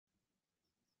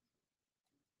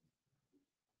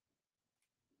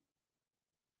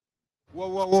Whoa,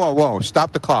 whoa, whoa, whoa.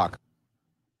 Stop the clock.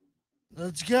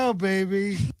 Let's go,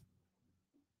 baby.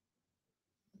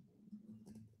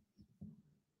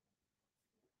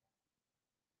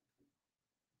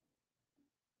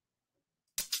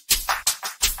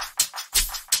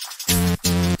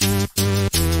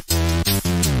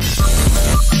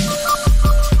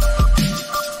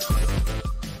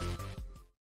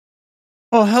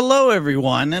 Well, hello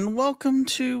everyone, and welcome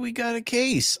to We Got a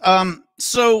Case.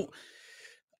 So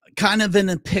kind of in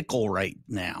a pickle right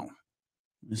now.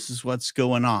 This is what's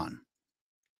going on.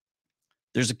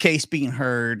 There's a case being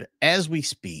heard as we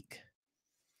speak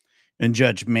in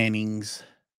Judge Manning's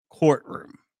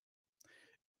courtroom.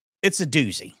 It's a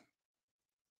doozy.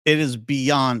 It is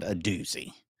beyond a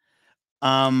doozy.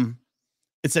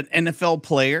 It's an NFL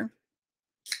player,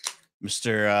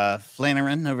 Mr.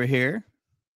 Flannery over here.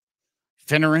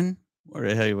 Finneran, what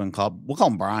the hell you want to call him? We'll call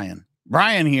him Brian.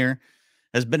 Brian here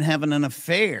has been having an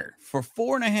affair for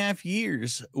 4.5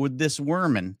 years with this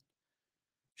woman,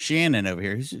 Shannon over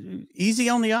here. He's easy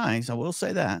on the eyes. I will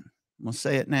say that. I'll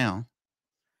say it now.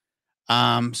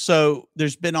 So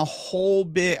there's been a whole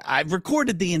bit. I've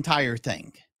recorded the entire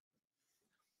thing.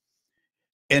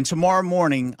 And tomorrow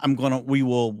morning, we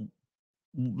will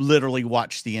literally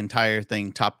watch the entire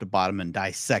thing top to bottom and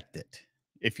dissect it,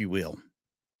 if you will.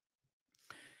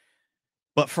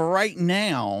 But for right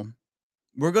now,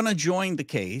 we're going to join the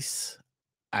case.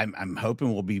 I'm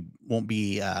hoping won't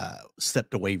be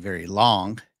stepped away very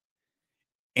long.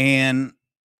 And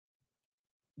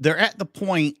they're at the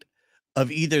point of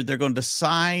either they're going to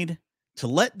decide to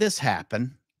let this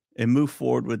happen and move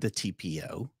forward with the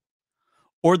TPO,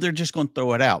 or they're just going to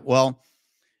throw it out. Well,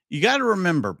 you got to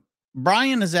remember,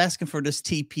 Brian is asking for this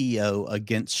TPO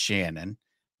against Shannon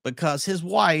because his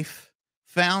wife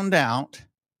found out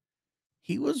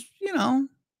he was,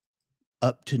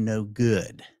 up to no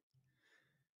good.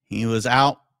 He was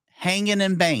out hanging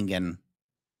and banging,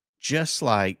 just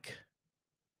like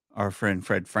our friend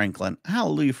Fred Franklin.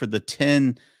 Hallelujah for the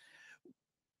 10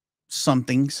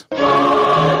 somethings.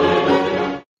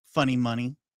 Funny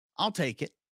money. I'll take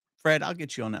it. Fred, I'll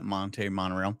get you on that monetary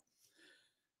monorail.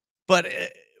 But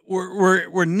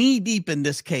we're knee deep in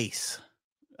this case.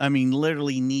 I mean,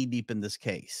 literally knee deep in this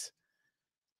case.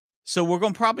 So we're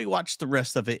going to probably watch the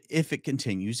rest of it if it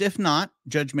continues. If not,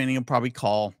 Judge Manning will probably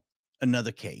call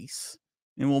another case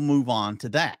and we'll move on to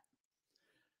that.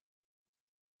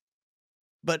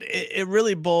 But it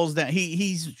really boils down.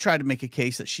 He's tried to make a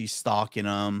case that she's stalking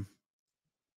him.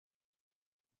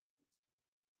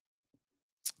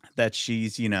 That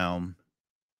she's, giving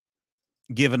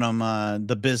him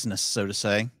the business, so to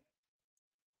say.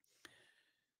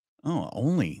 Oh,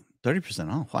 only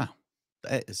 30% off. Wow.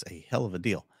 That is a hell of a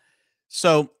deal.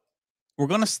 So we're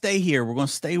going to stay here. We're going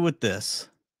to stay with this.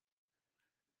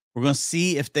 We're going to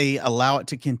see if they allow it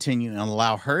to continue and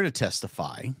allow her to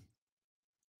testify.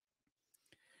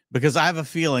 Because I have a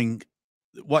feeling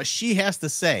what she has to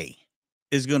say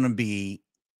is going to be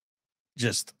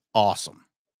just awesome.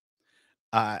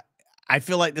 I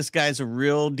feel like this guy's a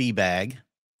real D-bag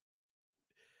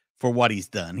for what he's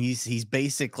done. He's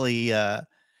basically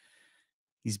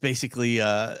he's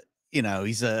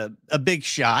a big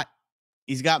shot.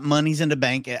 He's got monies in the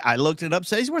bank. I looked it up.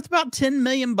 Says he's worth about $10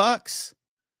 million.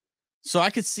 So I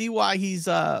could see why he's,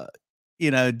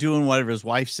 doing whatever his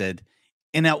wife said.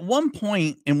 And at one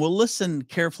point, and we'll listen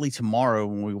carefully tomorrow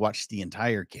when we watch the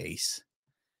entire case,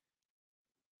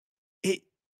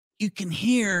 you can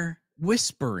hear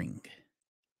whispering.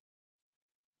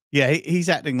 Yeah, he's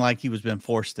acting like he was been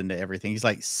forced into everything. He's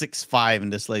like 6'5",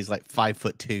 and this lady's like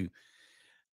 5'2".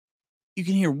 You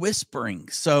can hear whispering.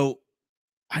 So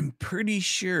I'm pretty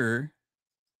sure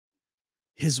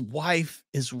his wife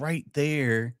is right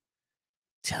there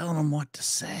telling him what to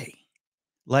say,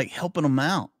 like helping him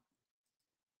out,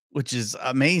 which is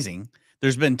amazing.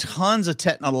 There's been tons of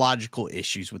technological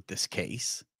issues with this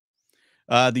case.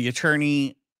 The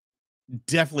attorney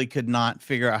definitely could not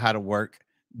figure out how to work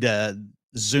the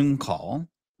Zoom call.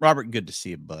 Robert, good to see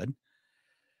you, bud.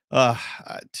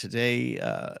 Today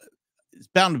it's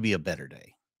bound to be a better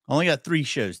day. Only got 3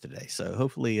 shows today, so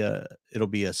hopefully it'll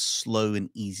be a slow and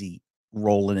easy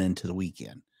rolling into the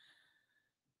weekend.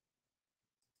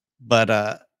 But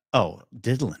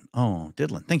Diddlin. Oh,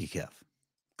 Diddlin. Thank you, Kev.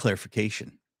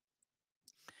 Clarification.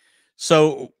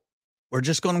 So we're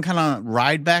just going to kind of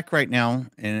ride back right now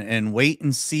and wait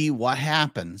and see what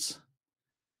happens.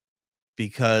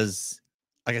 Because,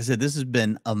 like I said, this has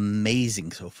been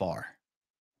amazing so far.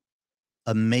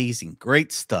 Amazing.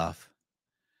 Great stuff.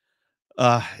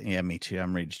 Yeah, me too.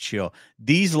 I'm ready to chill.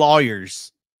 These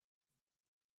lawyers,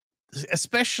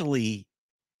 especially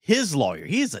his lawyer,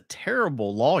 he is a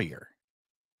terrible lawyer.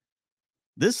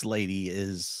 This lady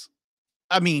is,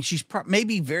 I mean, she's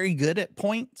maybe very good at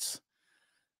points,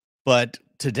 but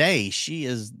today she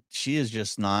has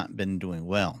just not been doing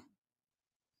well.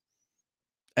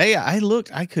 Hey, I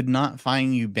looked, I could not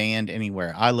find you banned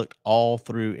anywhere. I looked all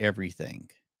through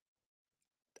everything.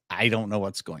 I don't know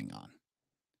what's going on.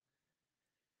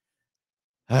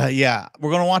 Yeah,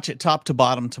 we're gonna watch it top to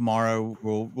bottom tomorrow.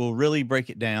 We'll really break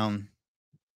it down.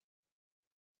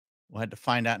 We'll have to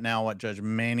find out now what Judge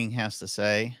Manning has to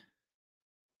say.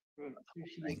 She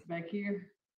gets back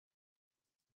here.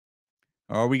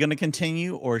 Are we going to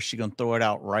continue, or is she going to throw it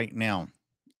out right now?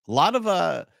 A lot of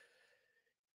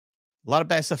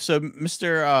bad stuff. So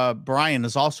Mr. Brian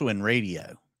is also in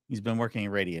radio. He's been working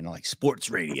in radio, like sports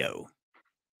radio.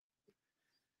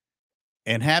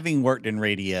 And having worked in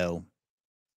radio,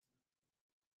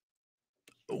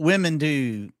 women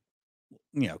do,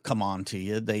 come on to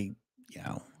you. They,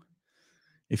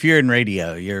 if you're in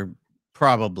radio, you're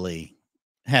probably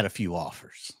had a few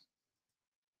offers.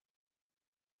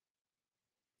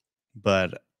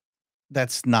 But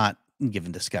that's not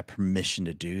giving this guy permission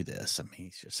to do this. I mean,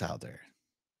 he's just out there.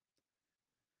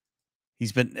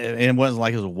 He's been, and it wasn't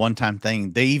like it was a one-time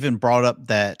thing. They even brought up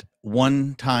that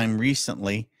one time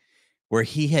recently where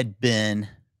he had been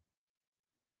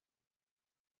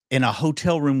in a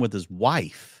hotel room with his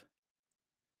wife.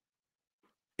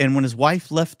 And when his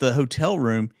wife left the hotel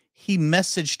room, he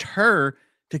messaged her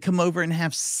to come over and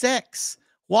have sex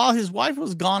while his wife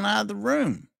was gone out of the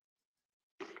room.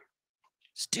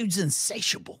 This dude's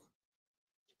insatiable.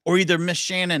 Or either Miss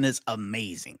Shannon is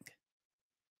amazing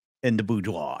in the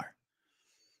boudoir.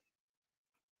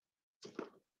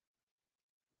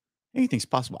 Anything's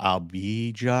possible. I'll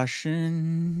be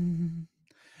joshing.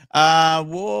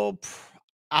 Well,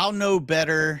 I'll know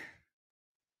better.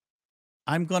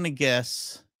 I'm going to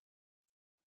guess.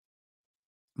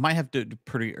 Might have to do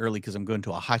pretty early because I'm going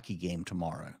to a hockey game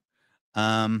tomorrow.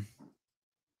 Toymanada.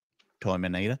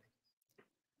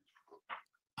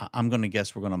 I'm going to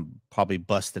guess we're going to probably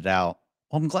bust it out.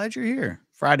 Well, I'm glad you're here.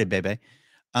 Friday, baby.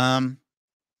 I'll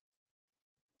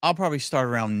probably start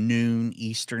around noon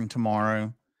Eastern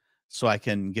tomorrow so I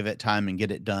can give it time and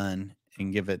get it done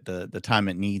and give it the time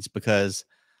it needs, because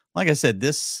like I said,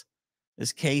 this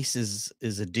case is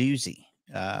a doozy.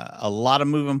 A lot of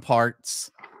moving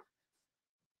parts.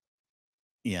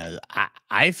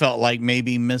 I felt like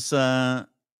maybe Miss Shannon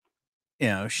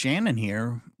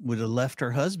here would have left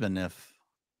her husband if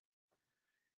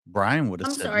Brian would have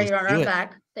I'm said, sorry, Your "Let's Honor, do I'm it."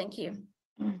 back. Thank you.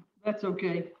 That's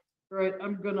okay. All right,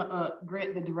 I'm gonna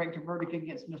grant the directed verdict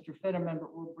against Mr. Fetterman, but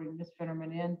we'll bring Miss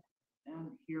Fetterman in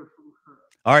and hear from her.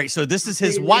 All right, so this is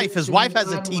his wife. His wife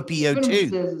has a TPO Fetterman too.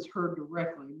 says it's her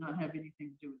directly, not have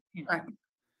anything to do with him. Right.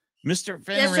 Mr.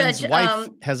 Yes, Fenneran's Judge, wife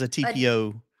has a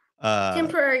TPO.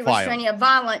 Temporary file. restraining, a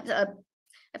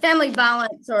family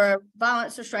violence or a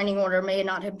violence restraining order may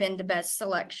not have been the best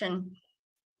selection.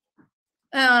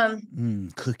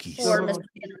 Cookies. Or So, Mr.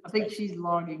 I think she's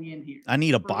logging in here. I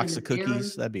need a Her box name of is Erin.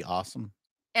 cookies. That'd be awesome.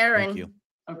 Aaron. Thank you.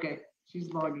 Okay, she's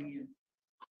logging in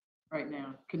right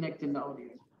now, connecting the audio.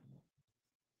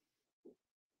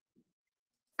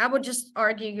 I would just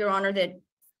argue, Your Honor, that,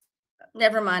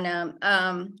 never mind,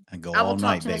 I go I all will talk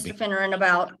night, to baby. Mr. Finneran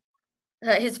about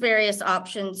his various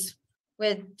options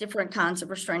with different kinds of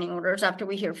restraining orders after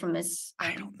we hear from Ms.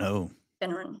 I don't know.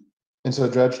 Finneran. And so,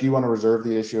 Judge, do you want to reserve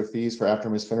the issue of fees for after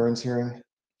Ms. Finneran's hearing?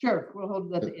 Sure, we'll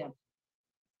hold that at the end.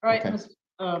 All right, Okay.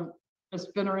 Ms.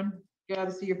 Finneran, got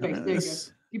to see your face. There you go.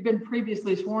 This- You've been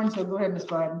previously sworn, so go ahead, Ms.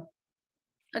 Biden.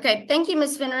 Okay, thank you,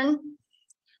 Ms. Finneran.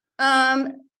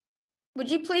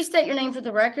 Would you please state your name for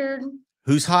the record?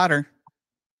 Who's hotter?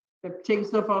 Take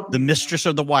yourself off. The mistress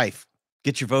or the wife?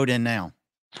 Get your vote in now.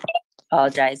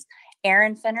 Apologize.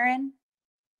 Aaron Finneran,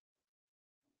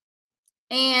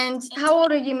 And how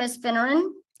old are you, Ms. Finneran?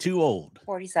 Too old.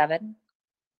 47.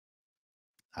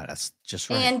 That's just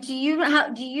right. And do you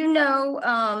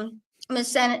know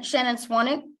Ms. Shannon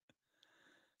Swanick?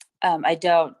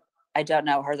 I don't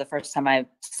know her. The first time I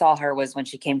saw her was when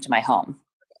she came to my home.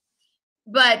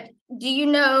 But do you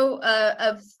know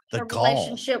of The her gall.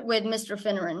 relationship with Mr.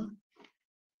 Finneran?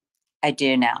 I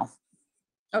do now.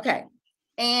 Okay.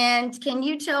 And can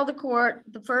you tell the court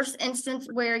the first instance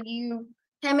where you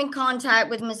came in contact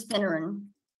with Ms. Finneran?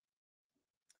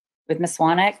 With Miss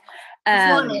Swanick. Ms.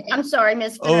 Swanick, I'm sorry,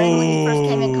 Ms. Finneran, when you first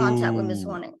came in contact with Ms. Oh.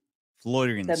 Swanick.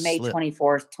 Floridian The May slip.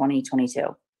 24th,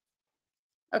 2022.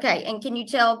 Okay, and can you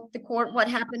tell the court what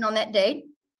happened on that date?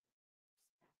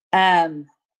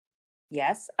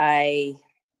 Yes, I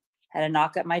had a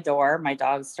knock at my door. My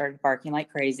dogs started barking like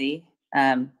crazy.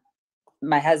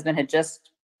 My husband had just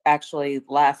actually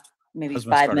left maybe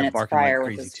Husband 5 started minutes barking like prior with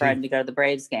crazy his too. friend to go to the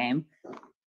Braves game.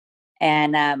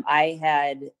 And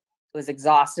was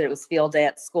exhausted. It was field day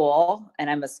at school, and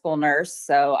I'm a school nurse.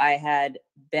 So I had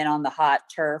been on the hot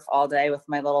turf all day with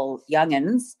my little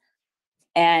youngins.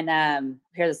 And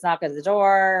hear this knock at the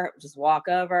door, just walk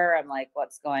over. I'm like,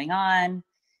 what's going on?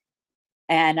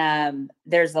 And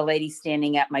there's a lady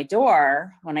standing at my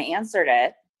door when I answered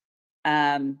it.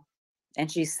 And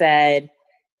she said,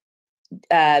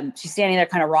 she's standing there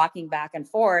kind of rocking back and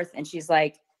forth. And she's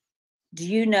like, do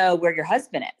you know where your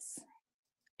husband is?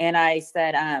 And I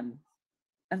said, I'm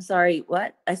sorry,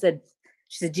 what? I said,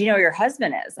 she said, do you know where your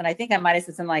husband is? And I think I might've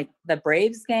said something like the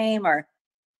Braves game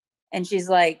and she's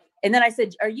like, and then I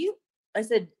said,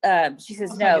 she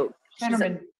says, no. She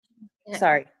said, Fennerman,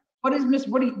 sorry. what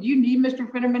do you need Mr.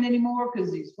 Fennerman anymore?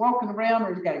 Because he's walking around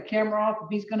or he's got a camera off. If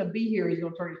he's gonna be here, he's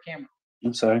gonna turn his camera.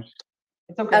 I'm sorry.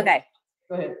 It's okay. Okay.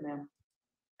 Go ahead, ma'am.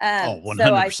 Oh, So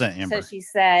 100%, Amber. So she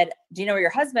said, do you know where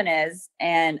your husband is?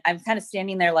 And I'm kind of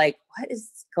standing there like, what is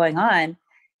going on?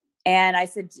 And I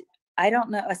said, I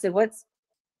don't know. I said, what?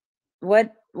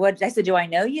 I said, do I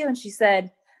know you? And she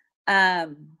said,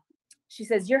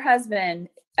 your husband,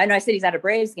 I know I said he's at a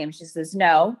Braves game. She says,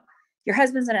 no, your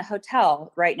husband's in a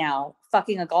hotel right now,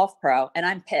 fucking a golf pro. And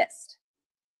I'm pissed.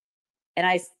 And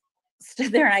I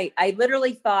stood there and I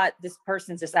literally thought this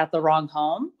person's just at the wrong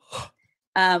home.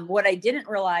 What I didn't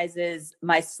realize is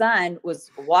my son was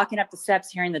walking up the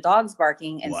steps, hearing the dogs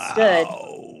barking, and stood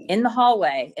in the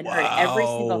hallway and heard every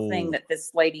single thing that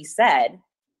this lady said.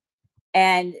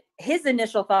 And his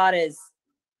initial thought is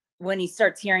when he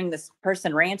starts hearing this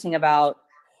person ranting about,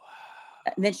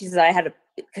 and then she said,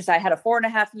 because I had a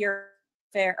 4.5 year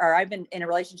affair, or I've been in a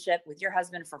relationship with your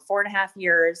husband for 4.5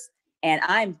 years, and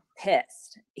I'm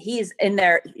pissed. He's in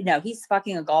there, he's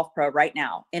fucking a golf pro right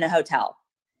now in a hotel.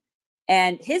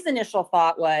 And his initial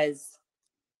thought was,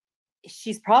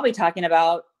 she's probably talking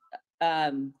about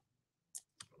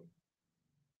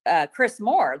Chris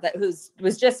Moore,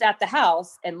 was just at the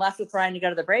house and left with Brian to go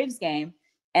to the Braves game.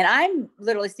 And I'm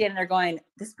literally standing there going,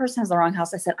 this person has the wrong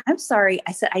house. I said, I'm sorry.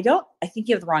 I said, I think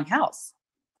you have the wrong house.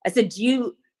 I said,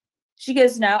 she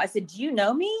goes, no. I said, do you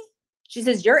know me? She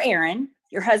says, you're Aaron.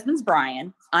 Your husband's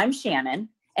Brian. I'm Shannon.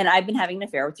 And I've been having an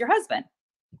affair with your husband.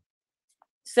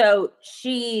 So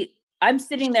I'm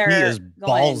sitting there. He is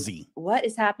going, ballsy. what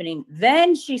is happening?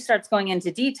 Then she starts going into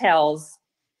details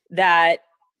that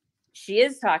she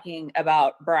is talking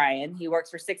about Brian. He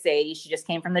works for 680. She just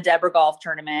came from the Deborah golf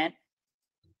tournament.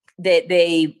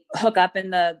 They hook up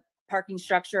in the parking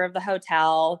structure of the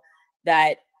hotel.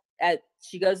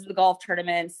 She goes to the golf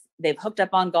tournaments. They've hooked up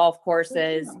on golf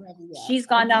courses. She's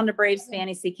gone down to Braves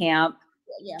fantasy camp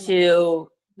It's a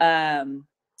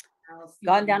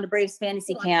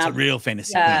real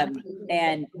fantasy camp.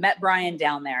 and met Brian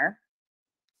down there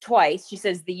twice. She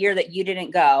says the year that you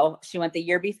didn't go, she went the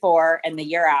year before and the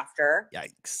year after.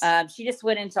 Yikes. She just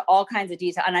went into all kinds of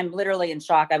detail, and I'm literally in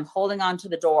shock. I'm holding on to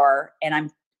the door and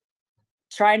I'm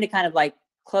trying to kind of like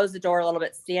close the door a little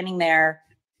bit, standing there.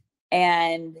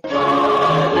 And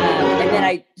then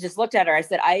I just looked at her. I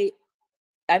said,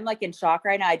 I'm like in shock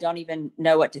right now. I don't even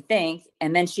know what to think.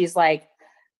 And then she's like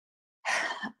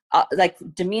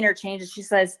demeanor changes. She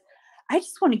says, I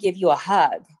just want to give you a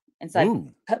hug. And so I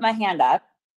put my hand up.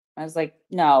 I was like,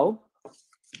 no.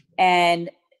 And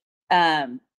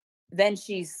then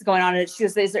she's going on. She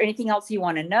goes, is there anything else you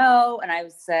want to know? And I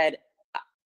said,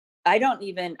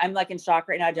 I'm like in shock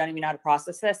right now. I don't even know how to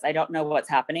process this. I don't know what's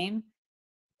happening.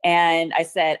 And I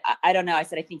said, I don't know. I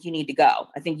said, I think you need to go.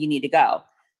 I think you need to go.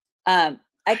 I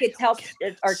could tell,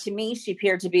 or to me, she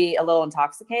appeared to be a little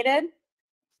intoxicated.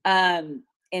 And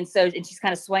she's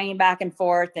kind of swaying back and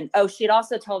forth. And she had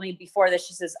also told me before this,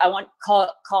 she says, I want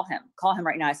call him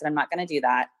right now. I said, I'm not going to do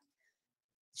that.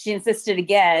 She insisted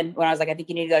again when I was like, I think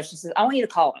you need to go. She says, I want you to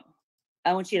call him.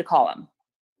 I want you to call him.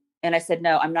 And I said,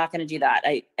 no, I'm not going to do that.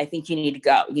 I think you need to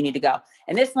go. You need to go.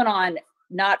 And this went on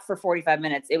not for 45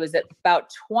 minutes. It was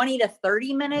about 20 to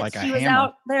 30 minutes. Like she was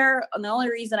out there. And the only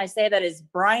reason I say that is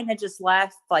Brian had just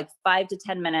left like 5 to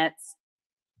 10 minutes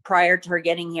prior to her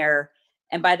getting here.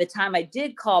 And by the time I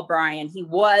did call Brian, he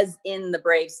was in the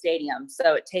Braves stadium.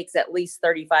 So it takes at least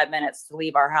 35 minutes to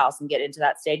leave our house and get into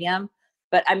that stadium.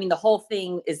 But I mean, the whole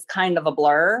thing is kind of a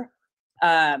blur.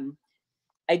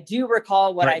 I do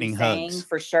recall what I'm saying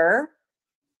for sure,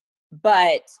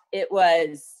 but it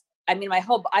was, I mean,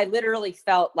 I literally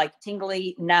felt like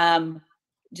tingly, numb.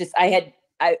 Just, I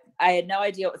had no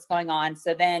idea what was going on.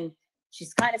 So then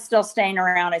she's kind of still staying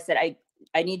around. I said,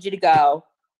 I need you to go.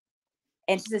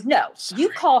 And she says, no, you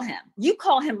call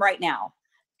him right now.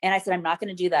 And I said, I'm not going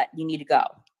to do that. You need to go.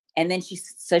 And then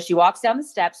she walks down the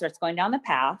steps, starts going down the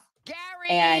path.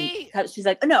 And she's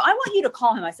like, no, I want you to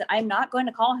call him. I said, I'm not going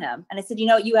to call him. And I said,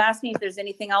 you asked me if there's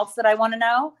anything else that I want to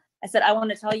know. I said, I want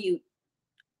to tell you,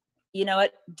 you know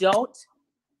what? Don't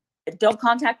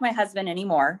contact my husband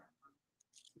anymore.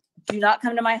 Do not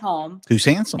come to my home. Who's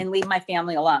handsome? And leave my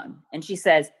family alone. And she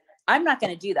says, I'm not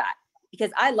going to do that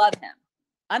because I love him.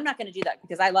 I'm not going to do that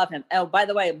because I love him. Oh, by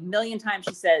the way, a million times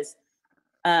she says,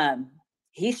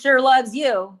 he sure loves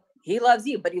you. He loves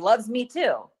you, but he loves me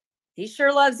too. He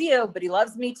sure loves you, but he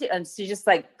loves me too. And she's just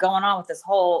like going on with this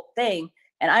whole thing.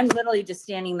 And I'm literally just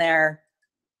standing there.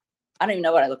 I don't even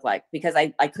know what I look like because I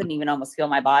couldn't even almost feel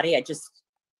my body.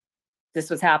 This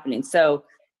was happening. So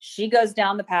she goes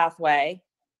down the pathway.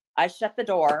 I shut the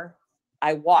door.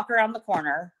 I walk around the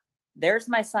corner. There's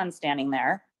my son standing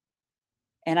there.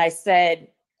 And I said,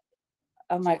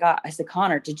 oh my God. I said,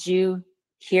 Connor, did you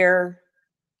hear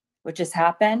what just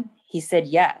happened? He said,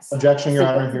 yes. Objection, Your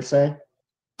Honor, hearsay.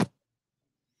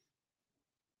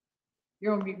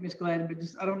 You're on mute, Ms. Gladden, but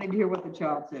I don't need to hear what the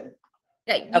child said.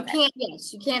 Okay,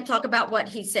 you can't talk about what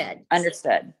he said.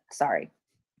 Understood. Sorry.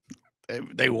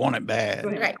 They want it bad.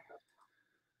 Right.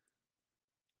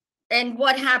 And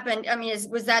what happened? I mean,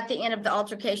 was that the end of the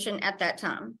altercation at that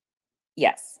time?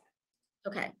 Yes.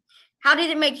 Okay. How did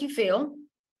it make you feel?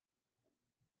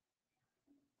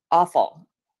 Awful.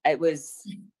 It was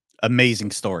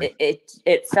amazing story.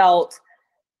 It felt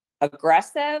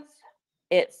aggressive.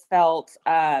 It felt,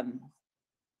 what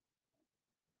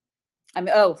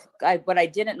I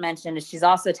didn't mention is she's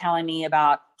also telling me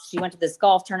about, she went to this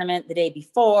golf tournament the day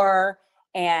before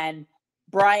and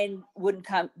Brian wouldn't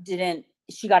come,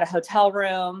 she got a hotel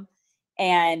room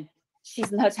and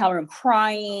she's in the hotel room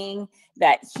crying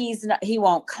that he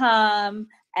won't come.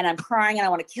 And I'm crying and I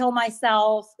want to kill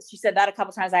myself. She said that a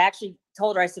couple times. I actually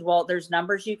told her, I said, well, there's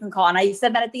numbers you can call. And I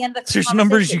said that at the end of the there's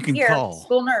numbers you can call.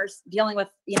 School nurse dealing with,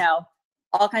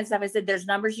 all kinds of stuff. I said, there's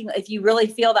numbers if you really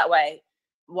feel that way,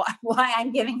 why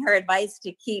I'm giving her advice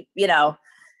to keep, and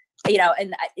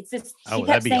it's just, she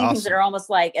kept saying things that are almost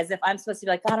like, as if I'm supposed to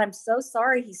be like, God, I'm so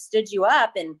sorry he stood you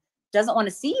up and doesn't want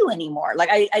to see you anymore. Like,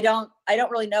 I don't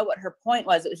really know what her point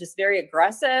was. It was just very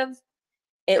aggressive.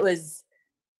 It was,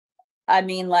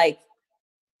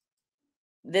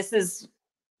 this is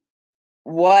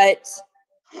what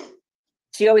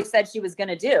she always said she was going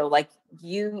to do. Like,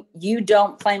 you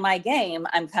don't play my game.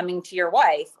 I'm coming to your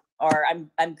wife, or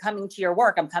I'm coming to your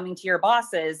work. I'm coming to your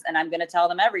bosses, and I'm going to tell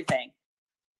them everything.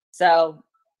 So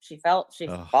she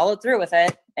followed through with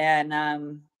it.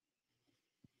 And,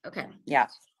 okay. Yeah.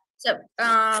 So,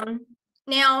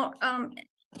 now,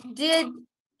 did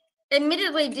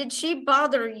she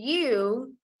bother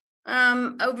you,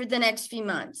 over the next few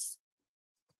months?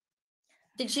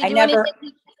 Did she do anything?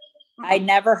 I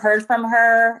never heard from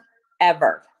her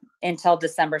ever until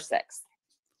December 6th.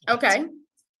 Okay.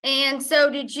 And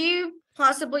so did you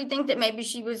possibly think that maybe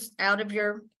she was out of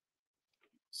your,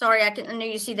 sorry, I know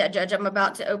you see that, Judge. I'm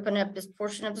about to open up this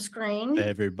portion of the screen.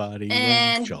 Everybody.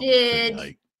 And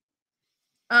did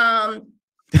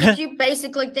you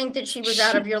basically think that she was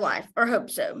out of your life, or hope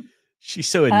so? She's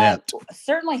so inept.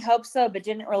 Certainly hope so, but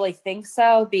didn't really think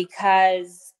so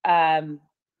because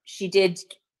she did,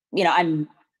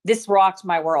 this rocked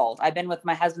my world. I've been with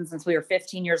my husband since we were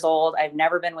 15 years old. I've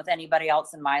never been with anybody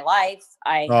else in my life.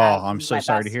 I'm so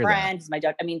sorry to hear that. He's my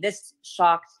dog. I mean, this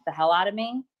shocked the hell out of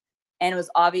me. And it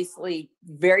was obviously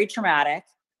very traumatic.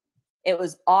 It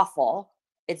was awful.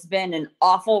 It's been an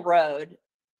awful road.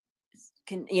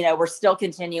 We're still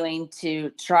continuing to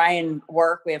try and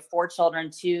work. We have 4 children,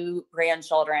 2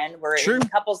 grandchildren. We're in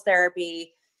couples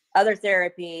therapy, other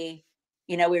therapy.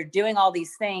 We're doing all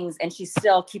these things, and she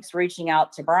still keeps reaching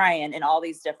out to Brian in all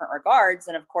these different regards.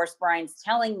 And of course, Brian's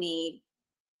telling me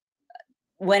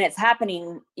when it's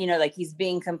happening, like he's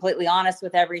being completely honest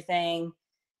with everything.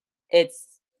 It's,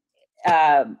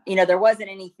 there wasn't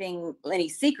any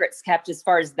secrets kept as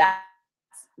far as that.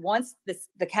 Once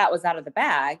the cat was out of the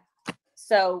bag.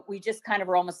 So we just kind of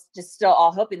were almost just still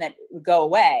all hoping that it would go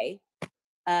away.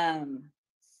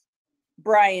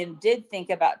 Brian did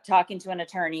think about talking to an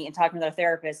attorney and talking to a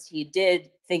therapist. He did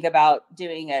think about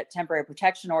doing a temporary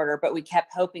protection order, but we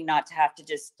kept hoping not to have to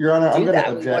just. Your Honor, I'm going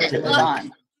to object Your Honor,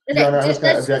 I'm just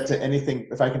going to object to anything.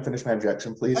 If I can finish my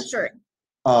objection, please. Oh, sure.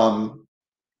 I'm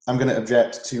going to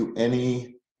object to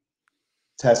any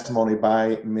testimony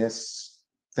by Miss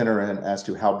Finneran as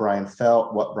to how Brian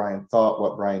felt, what Brian thought,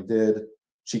 what Brian did.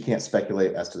 She can't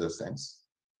speculate as to those things.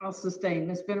 I'll sustain.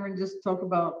 Miss Finneran, just talk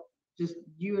about just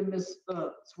you and Miss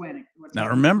Swannick. Now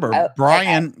remember,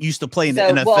 Brian used to play in the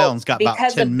NFL and's got about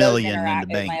 10 million in the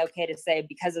bank. Am I okay to say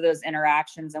because of those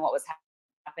interactions and what was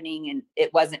happening, and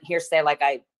it wasn't hearsay like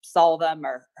I saw them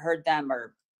or heard them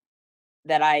or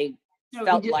that I No,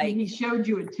 felt he just, like, he showed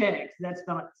you a text. That's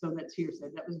not, so that's hearsay.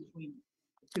 That was between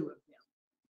the two of them.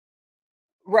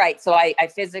 right. So I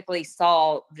physically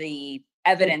saw the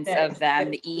evidence text of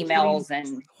them, the between- emails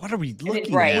and What are we it's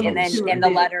looking right. at? And then Two in of the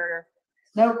them. letter.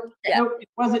 Nope, Yeah. nope, it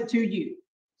wasn't to you.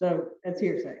 So that's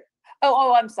hearsay.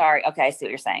 Oh, I'm sorry. Okay. I see what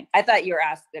you're saying. I thought you were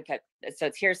asking. Okay. So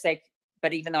it's hearsay,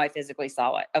 but even though I physically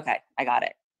saw it. Okay. I got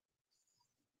it.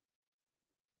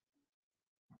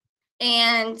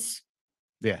 And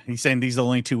Yeah, he's saying these are the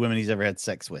only two women he's ever had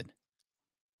sex with.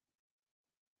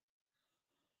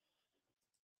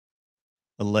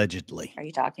 Allegedly. Are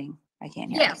you talking? I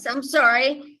can't hear. yes, I'm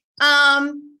sorry.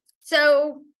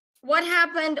 So what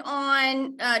happened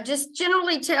on, just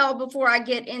generally tell before I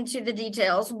get into the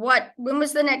details, when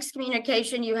was the next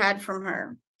communication you had from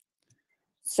her?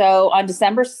 So on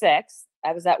December 6th,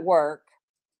 I was at work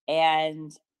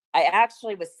and I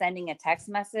actually was sending a text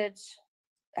message.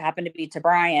 It happened to be to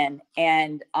Brian.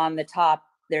 And on the top,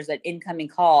 there's an incoming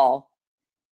call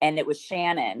and it was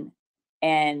Shannon.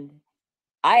 And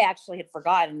I actually had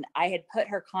forgotten. I had put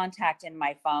her contact in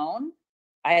my phone.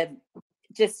 I had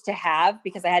just to have,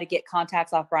 because I had to get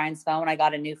contacts off Brian's phone. I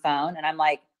got a new phone and I'm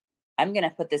like, I'm going to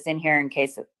put this in here in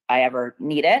case I ever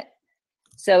need it.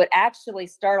 So it actually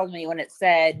startled me when it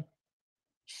said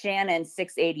Shannon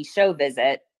 680 show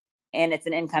visit and it's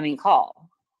an incoming call.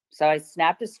 So I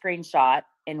snapped a screenshot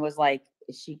and was like,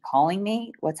 is she calling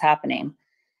me? What's happening?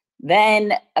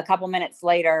 Then a couple minutes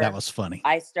later, That was funny.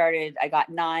 I got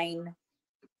 9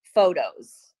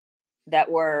 photos that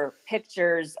were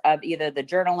pictures of either the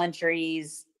journal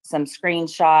entries, some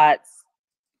screenshots,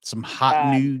 Some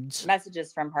hot nudes.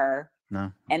 messages from her.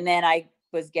 No. And then I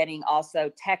was getting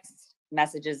also text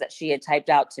messages that she had typed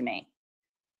out to me.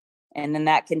 And then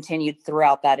that continued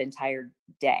throughout that entire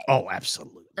day. Oh,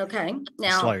 absolutely. Okay,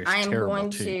 now lawyer's I am terrible, going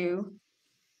too. to,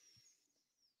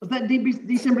 Was that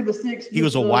December the 6th? He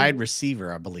was a wide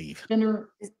receiver, I believe.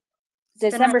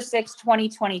 December 6th,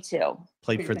 2022.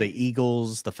 Played for the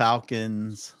Eagles, the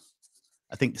Falcons,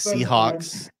 I think the Go ahead.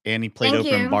 Seahawks, and he played Thank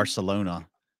over in you. Barcelona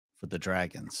for the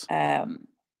Dragons.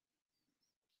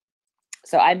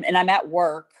 So I'm at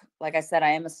work. Like I said, I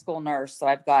am a school nurse. So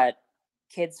I've got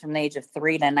kids from the age of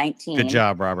 3 to 19. Good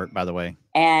job, Robert, by the way.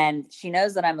 And she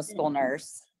knows that I'm a school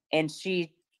nurse. And the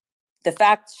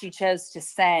fact she chose to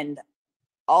send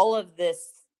all of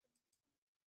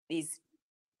these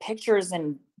pictures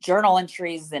and journal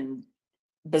entries and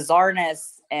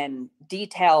bizarreness and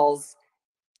details,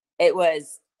 it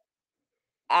was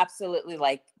absolutely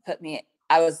like put me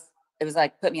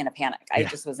in a panic. I Yeah.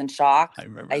 just was in shock. I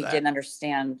remember I that. didn't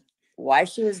understand why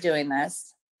she was doing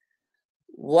this,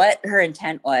 what her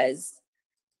intent was,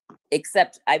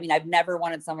 except, I mean, I've never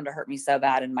wanted someone to hurt me so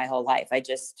bad in my whole life. I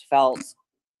just felt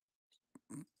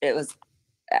it was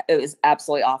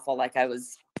absolutely awful. Like I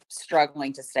was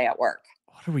struggling to stay at work.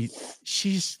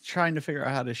 She's trying to figure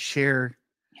out how to share.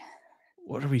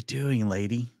 What are we doing,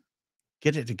 lady?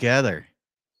 Get it together.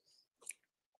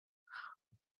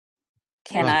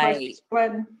 Can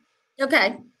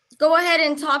okay, go ahead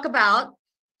and talk about,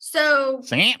 so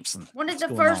Samson. one of what's the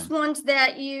going first on? ones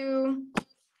that you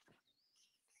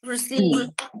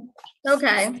received.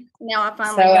 Okay, now I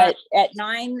finally So got, at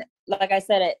 9, like I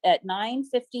said, at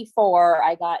 9:54,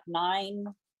 I got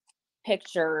 9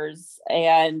 pictures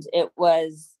and it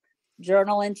was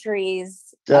journal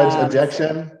entries. Judge,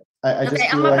 objection. I just okay,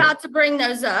 I'm feel like, about to bring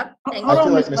those up. Thank Hold I you. feel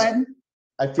on, like Ms. Gladden.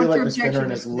 I feel What's like your Ms. objection,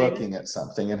 Finneran is Mr. Davis? looking at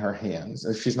something in her hands.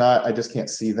 If she's not, I just can't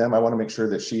see them. I want to make sure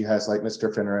that she has, like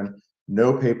Mr. Finneran,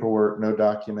 no paperwork, no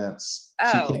documents.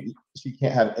 Oh. She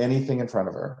can't have anything in front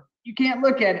of her. You can't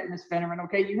look at it, Ms. Finneran,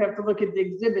 okay? You have to look at the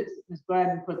exhibits that Ms.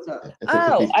 Gladden puts up. If it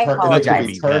Oh, could be I if it could apologize.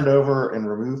 be turned over and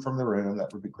removed from the room,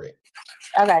 that would be great.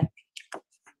 Okay.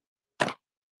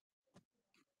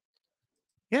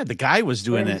 Yeah, the guy was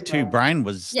doing Where's that too. the- Brian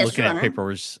was Yes, looking Your at Honor.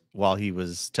 papers while he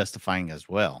was testifying as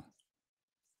well.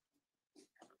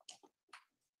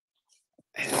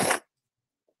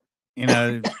 You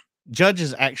know, judge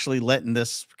is actually letting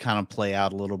this kind of play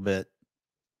out a little bit.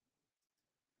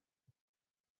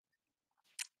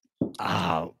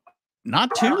 Not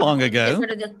too long Get ago.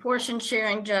 rid of the portion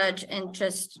sharing, Judge, and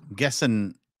just, I'm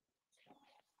guessing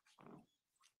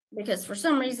because for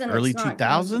some reason Early it's not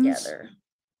coming 2000s? together.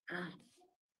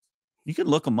 you could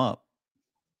look him up.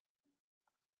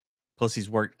 Plus,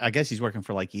 I guess he's working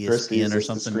for like Christy, is ESPN or this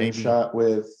the something, maybe screenshot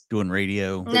with, doing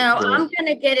radio. No, I'm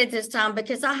gonna get it this time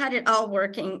because I had it all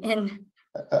working and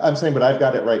I'm saying, but I've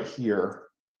got it right here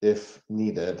if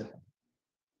needed.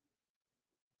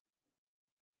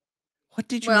 What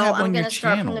did you well, have I'm on your gonna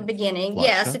start from channel? the beginning. Felicia?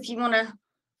 Yes, if you wanna,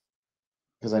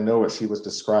 because I know what she was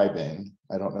describing.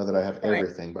 I don't know that I have Right.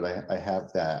 everything, but I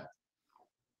have that.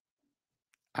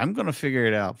 I'm gonna figure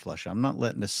it out, Flush. I'm not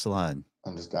letting this slide.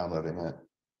 I'm just downloading it.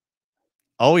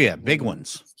 Oh yeah, big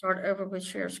ones. Start over with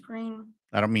share screen.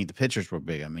 I don't mean the pictures were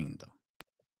big. I mean though.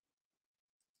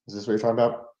 Is this what you're talking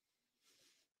about?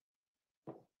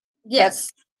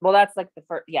 Yes, Well, that's like the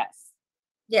first, yes.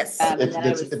 yes.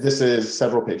 This is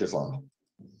several pages long.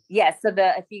 Yes, so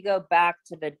if you go back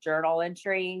to the journal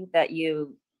entry that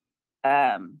you,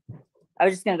 I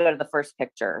was just gonna go to the first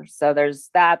picture. So there's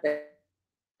that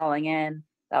calling in,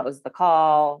 that was the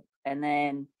call, and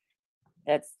then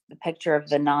that's the picture of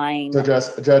the 9. So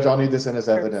Judge, I'll need this in as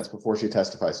evidence before she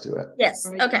testifies to it. Yes,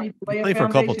 All right, okay. you need to lay Play for a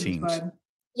couple foundation, teams. bud.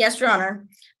 Yes, Your Honor.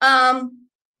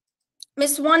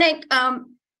 Ms. Swanick,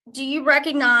 do you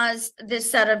recognize this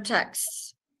set of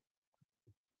texts?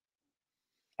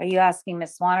 Are you asking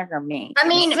Miss Swannick or me? I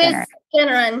mean, Ms. Ms. Finner?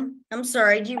 Finneran, I'm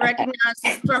sorry, do you Okay. recognize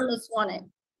this from Ms. Swanick?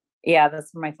 Yeah,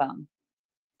 that's from my phone.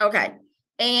 Okay,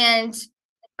 and,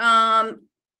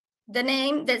 the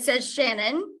name that says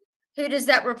Shannon, who does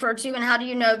that refer to, and how do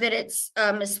you know that it's,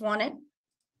 Ms. Swanick?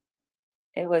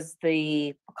 It was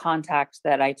the contact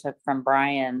that I took from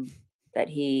Brian that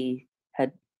he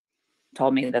had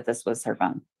told me that this was her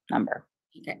phone number.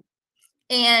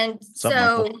 And Sup,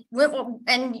 so,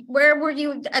 and where were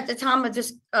you at the time of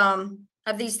this, of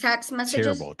these text messages?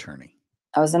 Terrible attorney.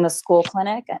 I was in the school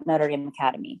clinic at Notre Dame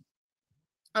Academy,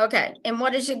 Okay, and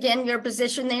what is again your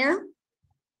position there?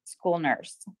 school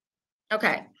nurse.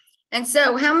 Okay, and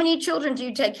so how many children do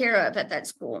you take care of at that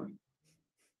school?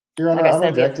 Your Honor, Like I I'm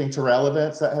said, we- objecting to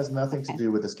relevance. That has nothing to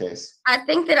do with this case. I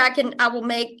think that I will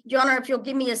make, Your Honor, if you'll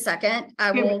give me a second, I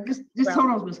Okay, will. but just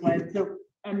hold on, Ms. Ladd. So,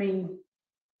 I mean,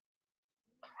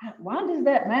 why does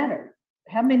that matter?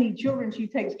 How many children she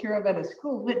takes care of at a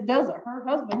school? It doesn't. Her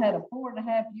husband had a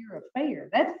 4.5-year affair.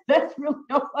 That's really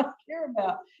all I care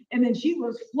about. And then she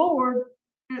was floored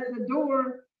at the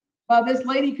door by this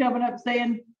lady coming up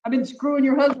saying, I've been screwing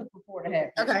your husband for 4.5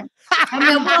 years. Okay, How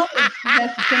many children she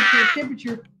has to take their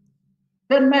temperature?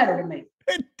 Doesn't matter to me.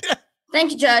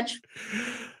 thank you, Judge.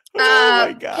 Oh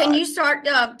my Can God. you start,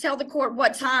 tell the court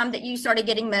what time that you started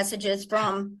getting messages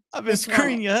from? I've been Miss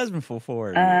screwing Swanick? your husband for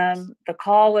 4 years. The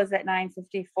call was at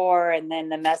 9:54 and then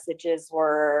the messages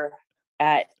were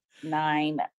at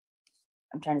 9.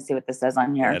 I'm trying to see what this says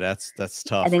on here. Yeah, that's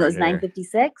tough. I think it right was there.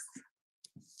 9:56.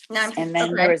 Nine- And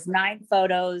then okay. there was 9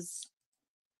 photos.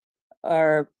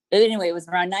 Or anyway, it was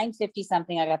around 9:50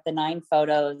 something. I got the 9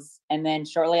 photos. And then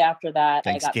shortly after that,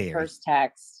 Thanks, I got the Gary. first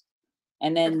text.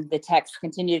 And then the text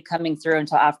continued coming through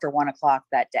until after 1 o'clock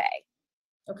that day.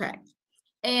 Okay,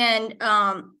 and,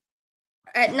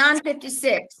 at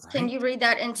 9:56, can Right. you read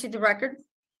that into the record?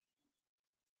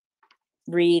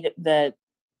 Read the,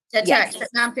 The Yes. text at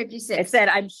 9:56. it said,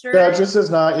 I'm sure. Judge, this has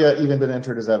not yet even been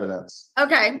entered as evidence.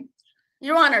 Okay,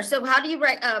 Your Honor, so how do you,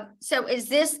 so is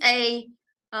this a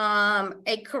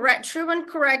correct, true and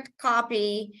correct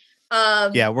copy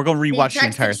of? Yeah, we're gonna rewatch the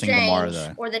text entire thing tomorrow,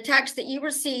 exchange though. Or the text that you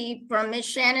received from Ms.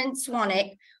 Shannon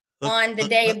Swanick Look, on the look,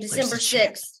 day of look, there's December the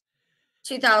chat. 6th,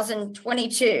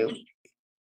 2022?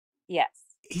 Yes.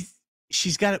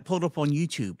 She's got it pulled up on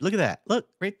YouTube. Look at that. Look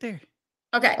right there.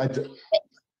 Okay, I ju-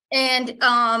 and,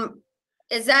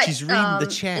 is that? She's reading the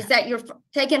Is chat. that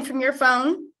taken from your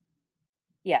phone?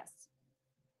 Yes.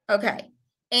 Okay,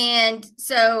 and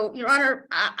so, Your Honor,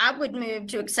 I would move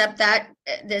to accept that,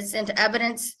 this into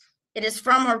evidence. It is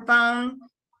from her phone.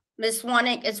 Ms.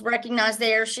 Swanick is recognized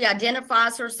there. She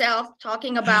identifies herself,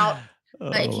 talking about, Oh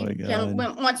if you my can,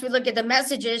 God. once we look at the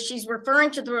messages, she's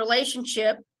referring to the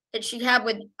relationship that she had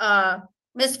with,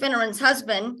 Ms. Finneran's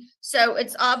husband. So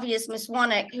it's obvious Ms.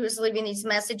 Swanick who is leaving these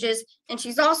messages, and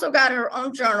she's also got her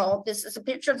own journal. This is a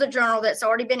picture of the journal that's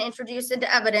already been introduced into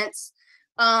evidence.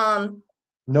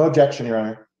 No objection, Your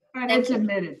Honor. All right, Thank it's you.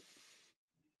 admitted.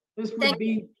 This Thank would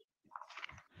be,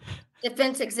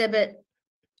 Defense exhibit,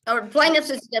 or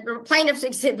plaintiff's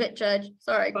exhibit, Judge,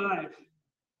 sorry,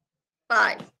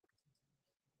 5.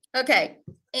 Okay,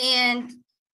 and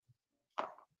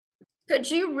could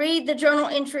you read the journal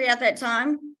entry at that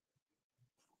time?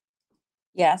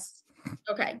 Yes.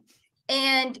 Okay,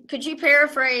 and could you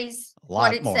paraphrase A what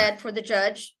lot it more. said for the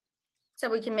judge? So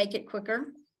we can make it quicker?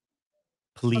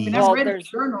 I mean, Please. I've Well, read the there's-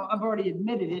 journal. I've already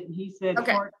admitted it and he said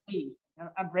Okay. part B.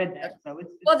 I've read that, so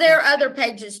it's. Well, there are other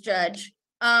pages, Judge.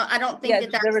 I don't think Yeah,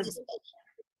 that that's. there was-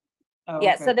 Oh,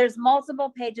 Yeah, okay. so there's multiple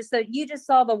pages. So you just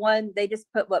saw the one, they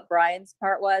just put what Brian's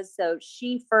part was. So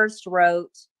she first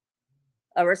wrote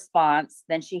a response,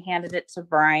 then she handed it to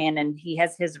Brian and he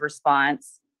has his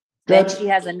response. Then Judge- she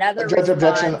has another Judge,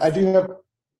 objection. response.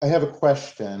 I have a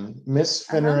question. Miss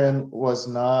Uh-huh. Finneran was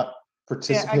not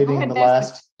participating in the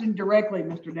last. Directly,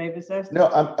 Mr. Davis. No,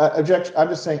 I'm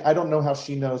just saying, I don't know how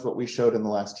she knows what we showed in the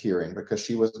last hearing because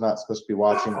she was not supposed to be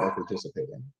watching or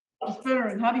participating. Ms.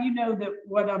 Finneran, how do you know that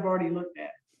what I've already looked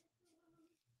at?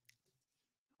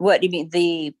 What do you mean,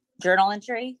 the journal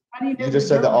entry? How do you know You the just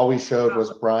said that journal- all we showed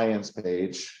was Brian's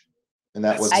page, and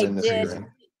that wasn't in this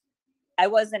hearing. I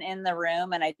wasn't in the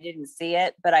room and I didn't see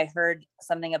it, but I heard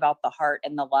something about the heart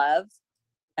and the love.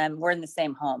 And we're in the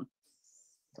same home.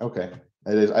 Okay,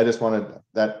 it is. I just wanted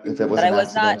that if it was But I an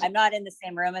was not, accident. I'm not in the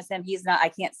same room as him. He's not, I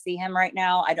can't see him right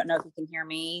now. I don't know if he can hear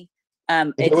me. If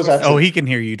it It's was just- Oh, he can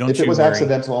hear you. Don't If you it was worry.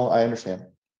 accidental, I understand.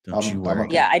 Don't you I'm worry.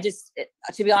 okay. yeah, I just,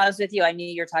 to be honest with you, I knew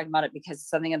you were talking about it because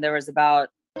something there was about,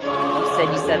 you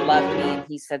said love me, and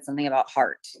he said something about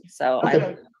heart. So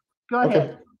Okay, go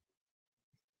ahead.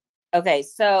 okay,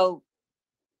 so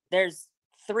there's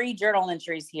 3 journal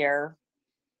entries here.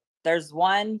 There's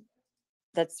one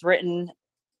that's written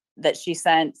that she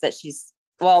sent that she's,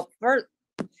 well,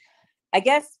 I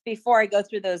guess before I go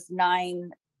through those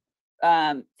 9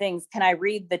 things, can I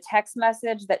read the text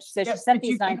message that she Yes, sent but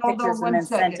you these can 9 hold on pictures one and then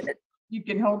sent second. it? You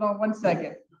can hold on one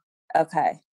second.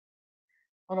 Okay,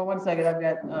 Hold on one second. I've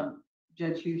got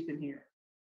Judge Houston here.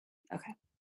 okay.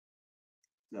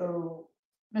 So,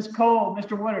 Ms. Cole,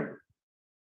 Mr. Woodard.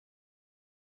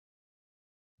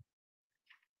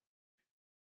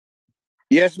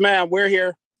 Yes, ma'am, we're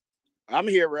here. I'm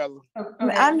here, rather.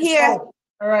 Okay, I'm Ms. here. Cole.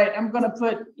 All right, I'm gonna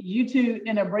put you two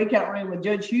in a breakout room with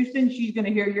Judge Houston. She's gonna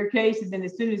hear your case, and then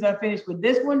as soon as I finish with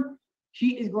this one,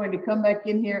 she is going to come back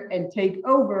in here and take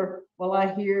over while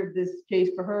I hear this case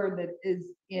for her that is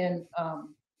in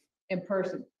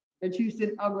person. Judge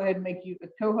Houston, I'll go ahead and make you a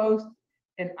co-host,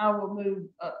 and I will move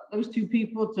those 2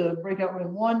 people to breakout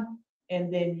room 1,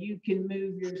 and then you can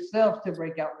move yourself to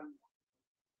breakout room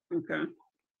 1. Okay.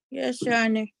 Yes, Your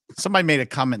Honor. Somebody made a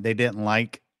comment they didn't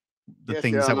like the Yes,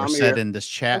 things Your that Honor, were I'm said here. in this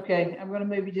chat. Okay, I'm gonna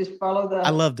maybe just follow the. I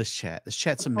love this chat. This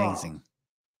chat's amazing.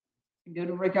 Go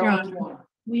to breakout Your room 1.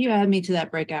 Will you add me to that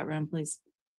breakout room, please?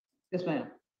 Yes, ma'am.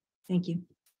 Thank you.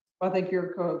 I think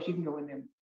you're a co-host. You can go in there.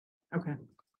 Okay.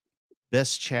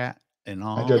 Best chat in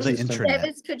all Judge the Houston. internet.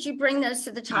 Davis, could you bring those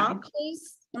to the top,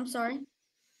 please? I'm sorry.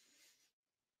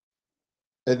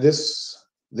 This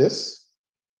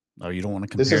Oh, you don't want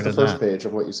to is compare the to first that? page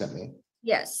of what you sent me.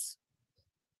 Yes.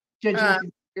 Judge, Uh,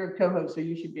 you're a co-host, so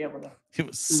you should be able to. It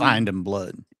was signed in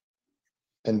blood.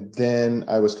 And then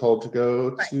I was told to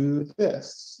go Right. to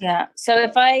this. Yeah, so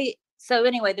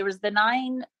anyway, there was the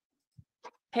 9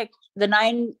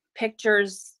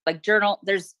 pictures, like journal,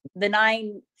 there's the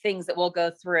 9 things that we'll go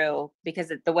through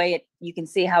because the way you can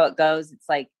see how it goes, it's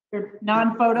like, They're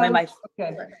non-photo? One of my-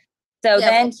 Okay. so Yeah,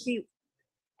 then but-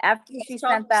 after she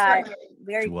sent that,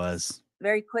 She was.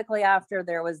 very quickly after,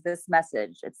 there was this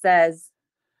message. It says,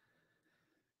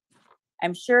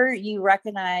 I'm sure you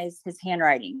recognize his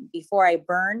handwriting. Before I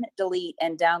burn, delete,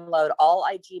 and download all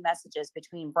IG messages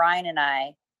between Brian and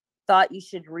I, thought you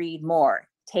should read more.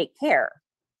 Take care.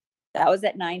 That was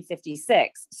at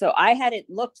 9:56. So I hadn't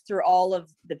looked through all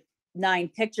of the 9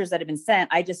 pictures that had been sent.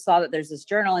 I just saw that there's this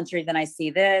journal entry. Then I see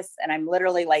this, and I'm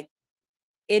literally like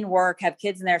in work, have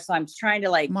kids in there. So I'm trying to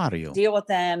like Mario. deal with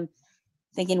them,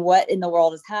 thinking what in the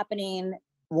world is happening,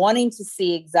 wanting to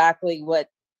see exactly what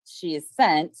she has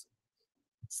sent.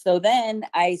 So then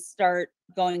I start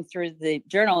going through the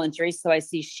journal entry. So I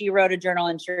see she wrote a journal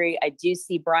entry. I do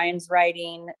see Brian's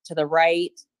writing to the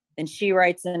right. And she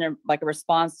writes in a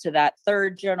response to that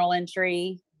 3rd journal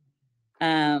entry.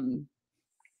 And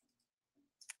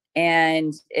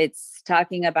it's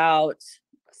talking about,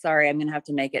 sorry, I'm going to have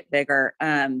to make it bigger.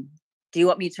 Do you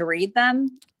want me to read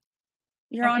them,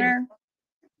 Your I can- Honor?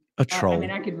 A I troll.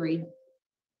 mean, I could read.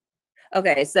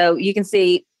 Okay, so you can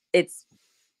see it's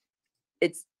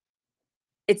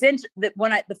in that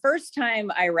when the first time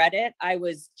I read it, I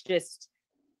was just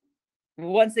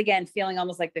once again feeling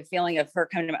almost like the feeling of her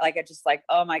coming to like I just like,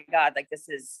 oh my God, like this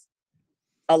is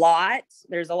a lot.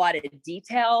 There's a lot of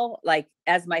detail. Like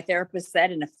as my therapist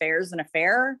said, an affair is an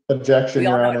affair. Objection, We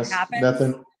all Your know what Honor. happens.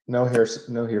 Nothing, no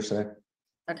hearsay.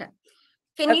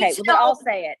 Can Okay, you but I'll tell,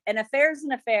 say it. An affair is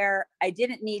an affair. I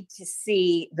didn't need to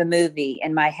see the movie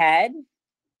in my head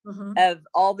Mhm. of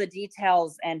all the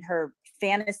details and her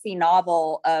fantasy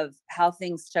novel of how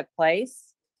things took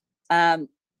place. As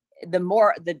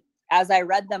I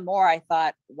read them more, I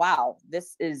thought, wow,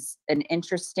 this is an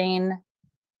interesting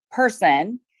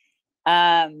person.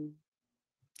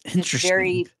 Just Interesting.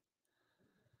 very,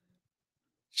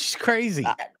 She's crazy.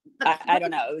 I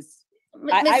don't know. It was,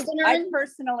 Ms. I Finneran?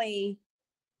 personally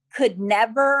could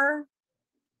never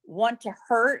want to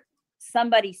hurt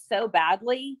somebody so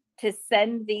badly to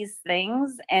send these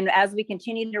things. And as we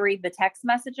continue to read the text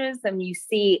messages and you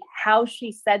see how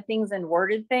she said things and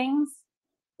worded things,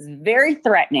 it's very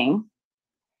threatening.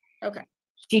 Okay.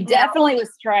 She definitely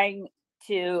was trying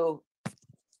to,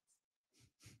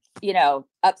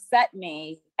 upset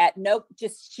me at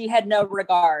she had no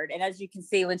regard. And as you can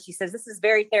see, when she says, this is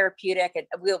very therapeutic, and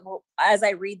as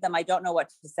I read them, I don't know what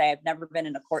to say. I've never been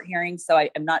in a court hearing, so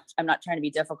I'm not trying to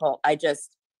be difficult. I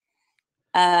just,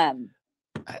 I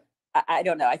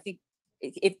don't know. I think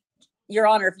if Your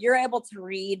Honor, if you're able to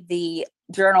read the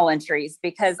journal entries,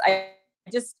 because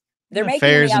they're making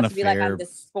me out to be like I'm the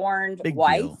scorned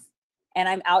wife. And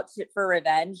I'm out for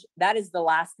revenge. That is the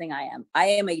last thing I am. I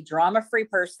am a drama-free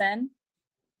person.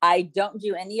 I don't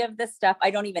do any of this stuff.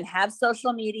 I don't even have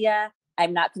social media.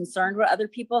 I'm not concerned what other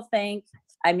people think.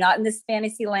 I'm not in this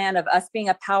fantasy land of us being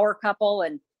a power couple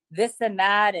and this and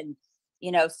that and,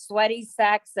 sweaty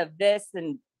sex of this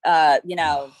and,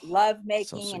 love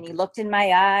making. So and he looked in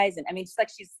my eyes. And I mean,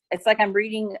 it's like I'm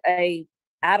reading a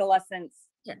adolescent's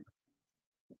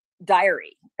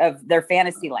diary of their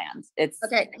fantasy lands. It's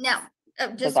okay. Now,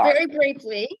 just bizarre. Very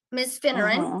briefly, Ms.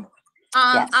 Finneran,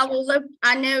 Yes.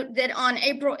 I note that on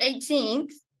April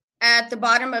 18th, at the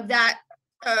bottom of that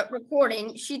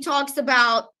recording, she talks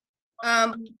about,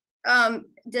 what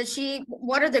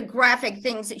are the graphic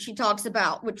things that she talks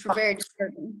about, which were very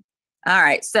disturbing? All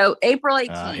right. So April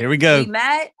 18th, here we go. We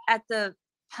met at the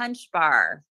Punch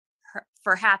Bar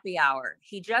for happy hour.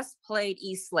 He just played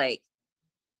Eastlake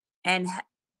and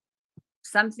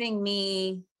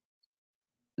something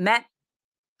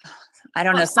I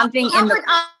don't know, something in the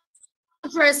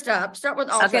dressed up. Start with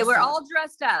all. Okay, we're all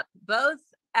dressed up, both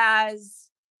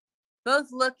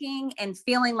looking and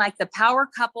feeling like the power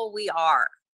couple we are.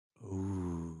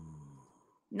 Ooh.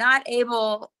 Not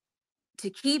able to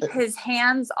keep his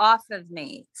hands off of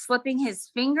me, slipping his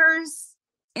fingers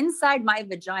inside my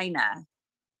vagina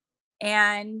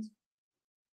and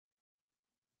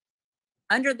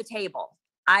under the table.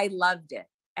 I loved it.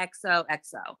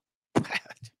 XOXO.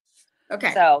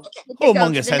 Okay. So who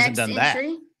among us hasn't done that?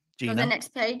 Gina, the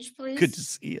next page, please. Good to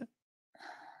see you.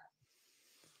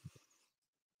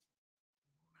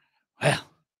 Well,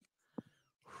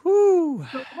 whoo.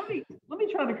 So let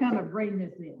me try to kind of bring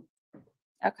this in.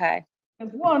 Okay.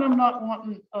 Because one, I'm not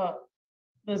wanting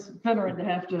this Finneran to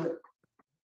have to.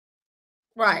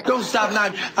 Right. Don't stop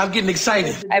now. I'm getting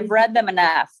excited. I've read them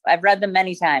enough. I've read them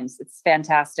many times. It's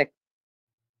fantastic.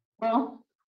 Well,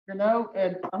 and I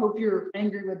hope you're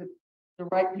angry with the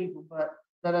right people, but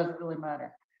that doesn't really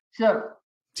matter. So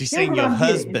she's saying your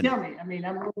husband. Tell me. I mean,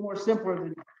 I'm a little more simpler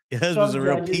than your husband's a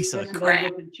real piece of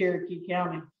crap. In Cherokee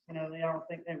County, they all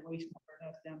think they're way smarter than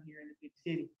us down here in the big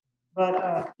city.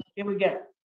 But here we go.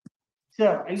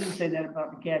 So I usually say that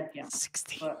about McCad County.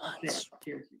 16 months.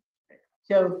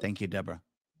 So thank you, Deborah.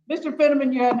 Mr.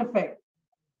 Finneman, you had an affair.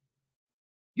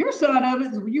 Your side of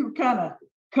it is you were kind of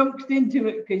coaxed into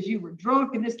it because you were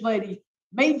drunk and this lady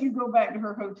made you go back to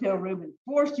her hotel room and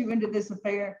forced you into this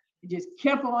affair. It just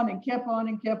kept on and kept on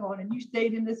and kept on. And you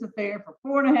stayed in this affair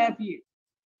for 4.5 years.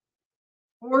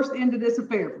 Forced into this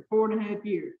affair for 4.5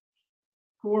 years.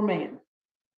 Poor man.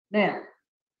 Now,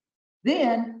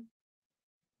 then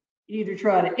you either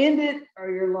try to end it or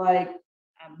you're like,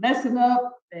 I'm messing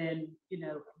up and,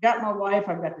 I've got my wife,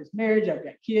 I've got this marriage, I've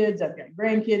got kids, I've got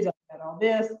grandkids, I've got all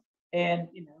this. And,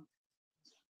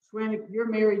 Swanick, you're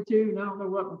married too, and I don't know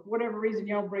what, for whatever reason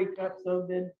y'all break up. So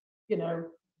then,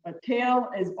 a tale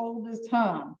as old as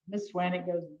time, Miss Swanick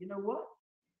goes, you know what?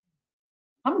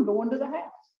 I'm going to the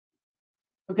house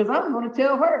because I'm going to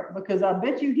tell her because I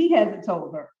bet you he hasn't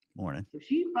told her. Morning. So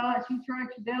she tracks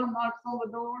you down, knocks on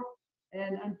the door.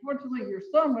 And unfortunately, your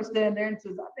son was standing there and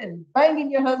says, I've been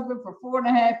banging your husband for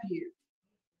 4.5 years.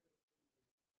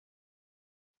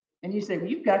 And you say, well,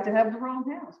 you've got to have the wrong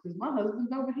house because my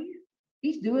husband's over here.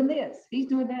 He's doing this. He's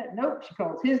doing that. Nope. She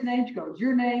calls his name. She calls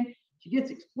your name. She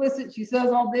gets explicit. She says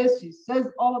all this. She says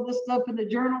all of this stuff in the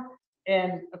journal.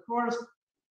 And of course,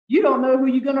 you don't know who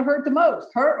you're going to hurt the most,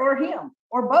 her or him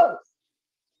or both.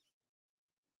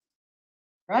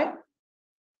 Right?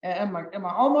 Am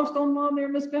I almost on line there,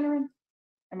 Miss Finneran?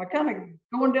 Am I kind of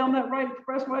going down that right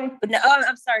expressway? No,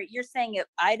 I'm sorry. You're saying it.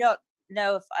 I don't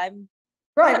know if I'm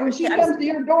right. When she comes to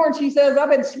your door and she says, I've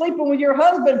been sleeping with your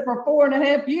husband for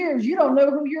 4.5 years, you don't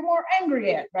know who you're more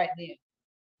angry at right then.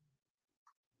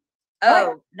 Oh,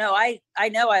 right? No, I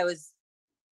know I was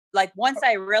like, once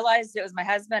I realized it was my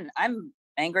husband, I'm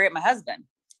angry at my husband.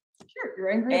 Sure, you're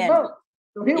angry at both.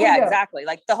 So yeah, exactly.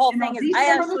 Like the whole thing is,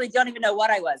 I actually don't even know what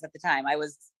I was at the time. I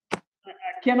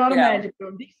cannot imagine.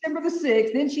 On December the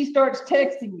 6th, then she starts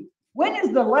texting you. When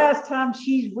is the last time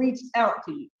she's reached out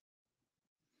to you?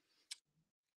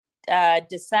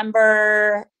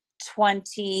 December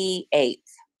 28th.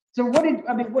 So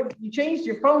what, you changed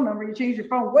your phone number, you changed your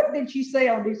phone. What did she say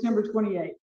on December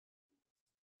 28th?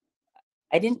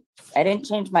 I didn't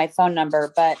change my phone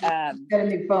number, but Got a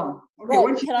new phone. Okay, well,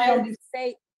 what did she can say on I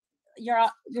say,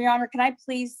 Your Honor, can I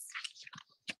please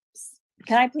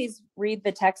read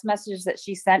the text messages that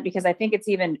she sent? Because I think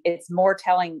it's more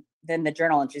telling than the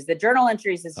journal entries. The journal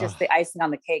entries is just the icing on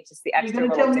the cake, just the You're extra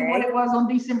gonna tell little me what day. it was on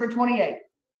December 28th?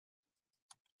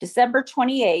 December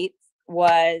 28th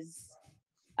was,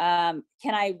 can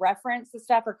I reference the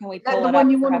stuff or can we Is that pull the it up one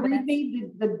you for want to read evidence? me?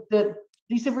 The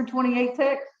December 28th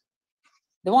text?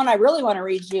 The one I really want to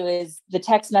read you is the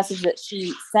text message that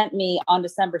she sent me on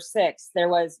December 6th. There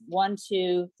was 1,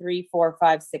 2, 3, 4,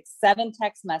 5, 6, 7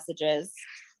 text messages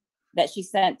that she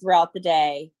sent throughout the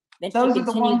day. Then Those she are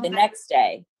the continued ones the that- next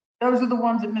day. Those are the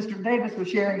ones that Mr. Davis was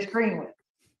sharing screen with.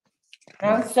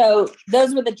 No? So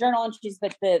those were the journal entries,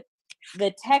 but the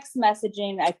text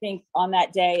messaging, I think on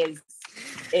that day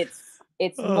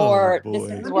it's more, this boy.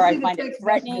 is Let where me I see the find it text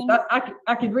threatening. message.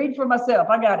 I can read for myself.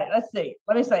 I got it. Let's see.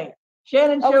 What do they say?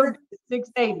 Shannon Oh, showed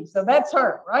 680. So that's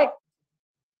her, right?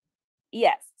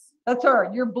 Yes, That's her.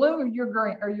 You're blue or you're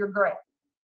green or you're gray?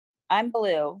 I'm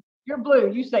blue. You're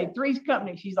blue. You say Three's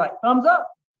Company. She's like, thumbs up.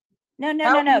 No,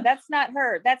 that's not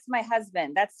her. That's my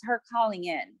husband. That's her calling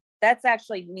in. That's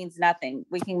actually means nothing.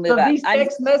 We can move So up. these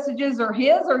text messages are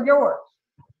his or yours?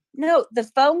 No, the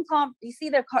phone call, you see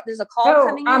there's a call No,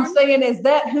 coming I'm in? saying, is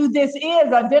that who this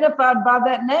is identified by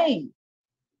that name?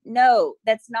 No,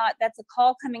 that's not. That's a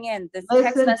call coming in. This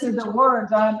text Listen to message. the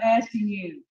words I'm asking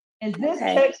you. Is this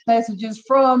Okay. text messages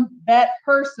from that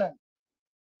person?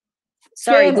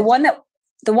 Sorry, Shannon.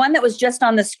 the one that was just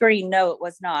on the screen. No, it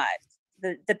was not.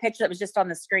 The picture that was just on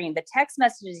the screen. The text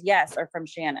messages, yes, are from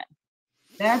Shannon.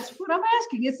 That's what I'm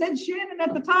asking. It said Shannon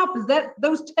at the top. Is that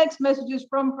those text messages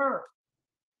from her?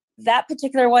 That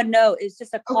particular one, no, it's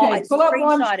just a call. Okay, I pull up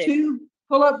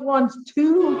ones screenshotted.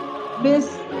 to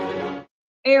Miss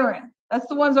Aaron. That's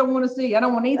the ones I want to see. I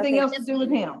don't want anything Okay. else to do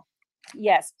with him.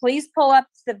 Yes, please pull up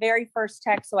the very first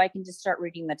text so I can just start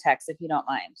reading the text if you don't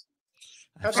mind.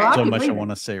 I have Okay. I so can much I read it. want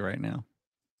to say right now.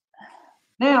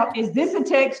 Now, is this a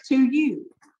text to you?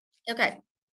 Okay,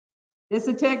 This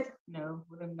a text? No,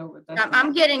 we don't know what that's.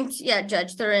 I'm getting, yeah,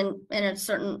 Judge, they're in a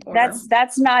certain order.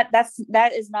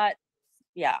 That is not,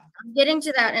 yeah. I'm getting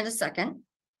to that in a second.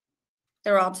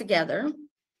 They're all together.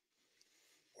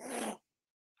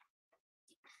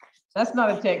 That's not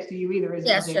a text to you either, is it?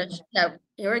 Yes, Jason? Judge. No,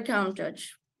 here we come,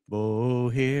 Judge. Oh,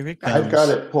 here it comes. I've got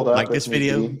it pulled up. Like if this need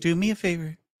video. be. Do me a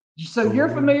favor. So you're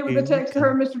familiar with the here we text to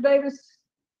her, Mr. Davis?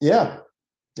 Yeah.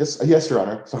 Yes, Your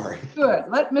Honor. Sorry. Good.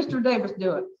 Let Mr. Davis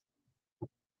do it.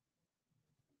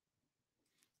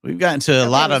 We've gotten to a Okay,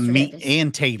 lot of Mr. meat Davis.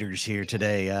 and taters here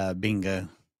today. Bingo.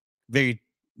 Very,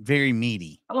 very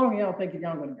meaty. How long y'all think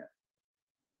y'all gonna go?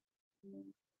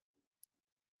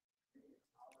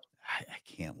 I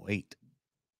can't wait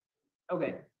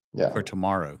Okay. Yeah. for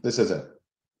tomorrow. This is it.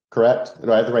 Correct?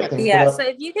 Do I have the right thing? Yeah, pulled up?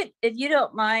 so if you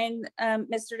don't mind,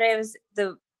 Mr. Davis,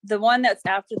 the one that's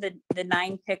after the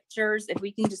 9 pictures, if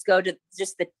we can just go to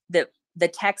just the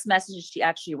text messages she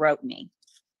actually wrote me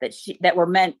that were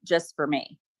meant just for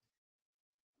me.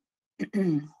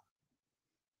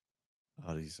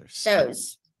 Oh, these are so.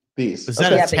 Those. These. Is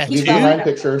that Okay. a Yeah, but These keep are the going. 9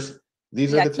 pictures.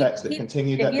 These Yeah, are the texts that keep-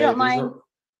 continue if that you day. don't These mind, are-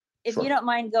 If Sure. you don't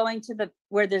mind going to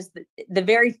where there's the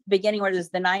very beginning where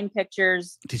there's the 9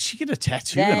 pictures. Did she get a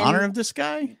tattoo in honor Then- of this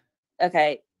guy?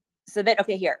 Okay, so that,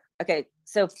 okay, here. Okay,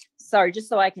 so sorry, just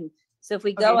so I can, so if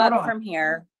we Okay, go hold up on. from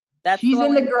here, that's She's the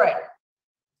in one the gray.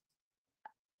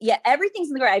 Yeah, everything's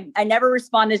in the gray. I never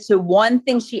responded to one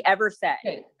thing she ever said.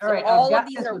 Okay, So all right. I've all got of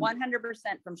these this are one.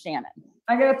 100% from Shannon.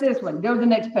 I got this one. Go to the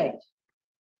next page.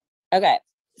 Okay,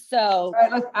 so All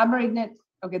right, I'm reading it.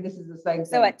 Okay, this is the same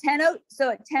so thing. at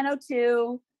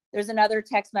 10:02, there's another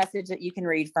text message that you can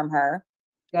read from her.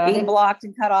 Got Being it? blocked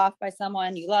and cut off by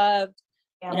someone you loved.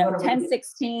 Yeah, You I'm know, gonna read it.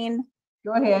 10:16.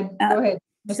 Go ahead, Uh, go ahead.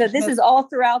 So Mr. this Smith, is all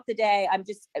throughout the day.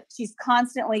 She's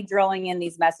constantly drilling in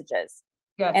these messages.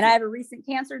 got And you. I have a recent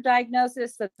cancer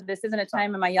diagnosis, so this isn't a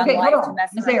time in my young Okay, hold life to on,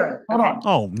 mess Miss around. Aaron, hold Okay. on.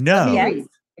 Oh no! Let me Yes. read.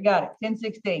 I got it,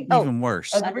 10:16. Oh, Even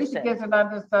worse. As a recent Understood. cancer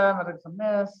about this time, I did some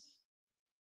mess.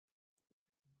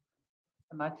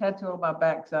 And my tattoo on my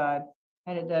backside,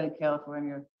 had it done in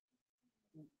California.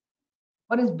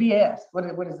 What is BS? What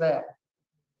is that?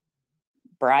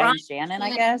 Brian Brian Shannon, I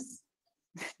Shannon. guess.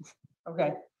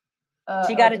 Okay.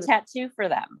 She got a okay. tattoo for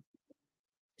them.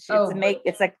 Oh, It's a but- make.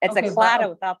 It's okay, a but- clada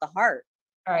without the heart.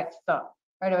 All right, stop.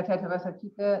 All right, I tattoo, I said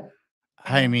keep that.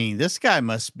 I mean, this guy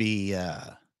must be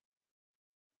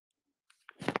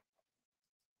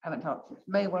Haven't talked since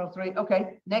May 103.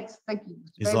 Okay, next, thank you. Mr.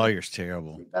 His Davis. lawyer's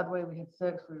terrible. By the way, we had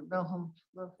sex for real home.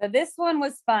 So this one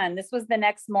was fun. This was the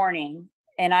next morning.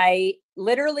 And I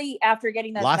literally, after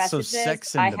getting those Lots of messages,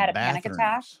 sex in I the had a panic attack.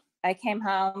 bathrooms. I came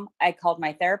home. I called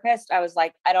my therapist. I was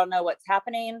like, I don't know what's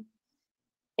happening.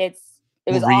 It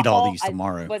was We'll read all awful. these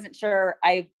tomorrow. I wasn't sure.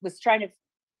 I was trying to,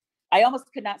 I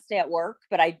almost could not stay at work,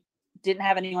 but I didn't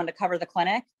have anyone to cover the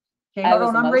clinic. Okay, I hold was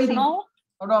on, I'm reading. emotional.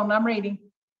 Hold on, I'm reading.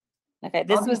 Okay,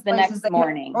 this All was these the places next they had-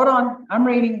 morning. Hold on, I'm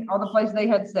reading all the places they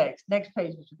had sex. Next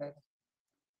page, Mr. Davis.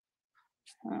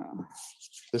 Oh.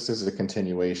 This is a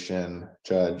continuation,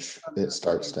 Judge. It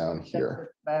starts down That's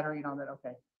here. the battery and all that,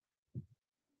 okay.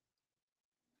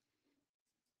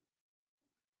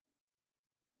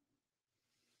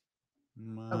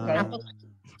 Okay.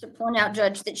 To point out,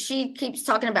 Judge, that she keeps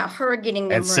talking about her getting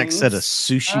them Had sex at a rooms.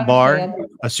 sushi I bar, understand.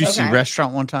 a sushi Okay.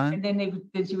 restaurant one time. And then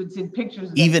then she would send pictures.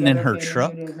 of Even that in to her okay, here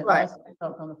truck? it is. Right. I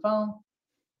talked on the phone.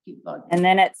 Keep bugging. And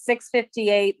then at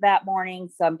 6:58 that morning,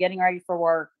 so I'm getting ready for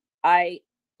work, I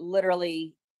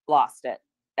literally lost it.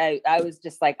 I was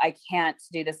just like, I can't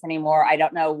do this anymore. I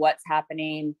don't know what's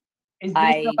happening. Is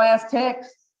this the last text?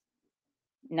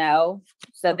 No.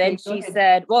 So Okay, then go she ahead.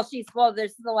 said,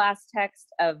 this is the last text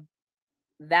of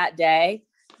that day.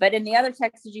 But in the other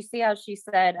text, did you see how she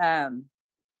said, that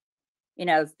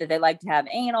they like to have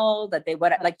anal, that they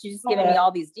would like, she's just giving me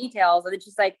all these details. And then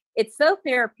she's like, it's so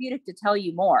therapeutic to tell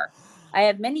you more. I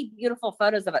have many beautiful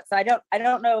photos of it. So I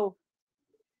don't know.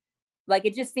 Like,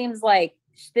 it just seems like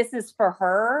this is for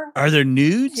her Are there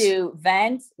nudes? to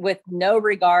vent with no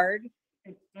regard.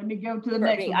 Let me go to the for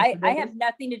next me. one. I Mr. Davis. have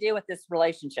nothing to do with this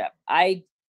relationship. I'm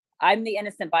the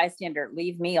innocent bystander.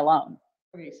 Leave me alone.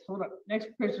 Okay, so hold up. Next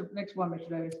picture, next one, Mr.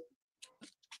 Davis.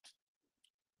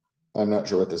 I'm not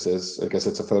sure what this is. I guess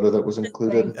it's a photo that was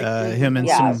included. Him and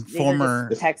Yeah, some these are just former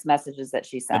text messages that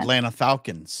she sent. Atlanta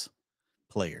Falcons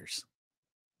players.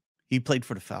 He played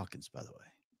for the Falcons, by the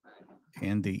way,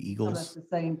 and the So that's Eagles the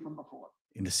same from before.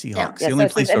 and the Seahawks. Yeah, The only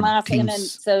so place since for Atlanta, and then,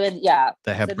 teams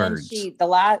that have so then birds.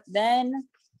 then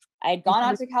I had gone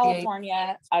out to 58.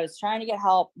 California. I was trying to get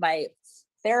help. My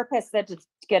therapist said to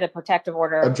get a protective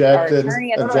order. Our Objected,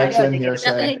 attorney has objection, said to get a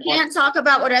hearsay. You can't talk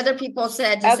about what other people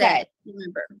said to Okay. say.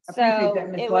 Remember. I appreciate So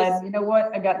that, Ms. it Gladden. was, You know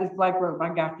what? I got this black robe.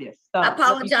 I got this. Stop. I Let me-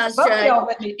 apologize, both of Judge. y'all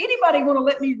let me- Anybody want to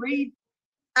let me read?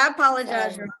 I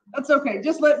apologize. Your- That's okay.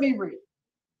 Just let me read.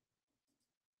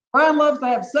 Brian loves to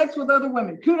have sex with other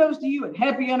women. Kudos to you and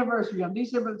happy anniversary on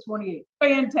December the 28th.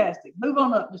 Fantastic. Move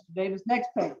on up, Mr. Davis. Next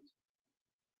page.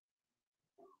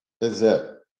 This is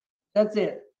it. That's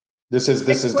it. This is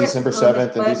Next question December for Ms. 7th.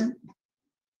 And Gladden.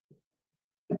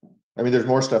 I mean, there's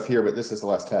more stuff here, but this is the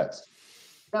last text.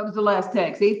 That was the last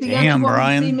text. Anything else Damn, you want me to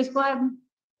see, Brian. Ms. Gladden?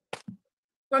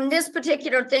 From this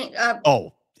particular thing,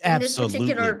 Oh, in this absolutely,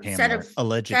 particular set Pamela. of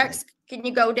Allegedly. text, can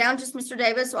you go down just Mr.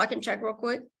 Davis so I can check real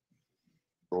quick?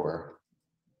 Sure.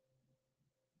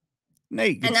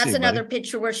 Nate, good And to see that's you, another buddy.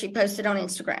 picture where she posted on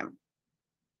Instagram.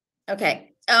 Okay.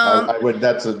 I would,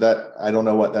 I don't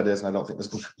know what that is, and I don't think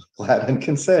Ms. Gladden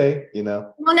can say,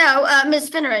 Well, no, Ms.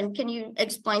 Finneran, can you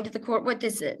explain to the court what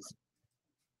this is?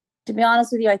 to be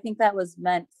honest with you, I think that was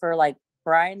meant for like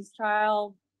Brian's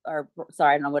trial, or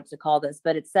sorry, I don't know what to call this,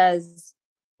 but it says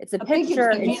it's a I think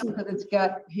picture. it's to and him because it's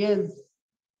got his.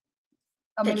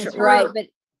 I mean, it's Picture. her- right, but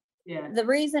Yeah. the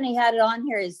reason he had it on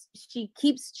here is she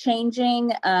keeps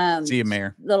changing See you,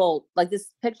 Mayor. little, like,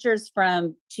 this picture's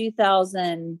from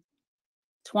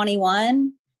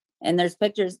 2021 and there's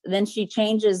pictures, then she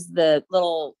changes the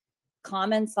little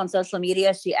comments on social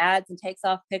media. She adds and takes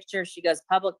off pictures. She goes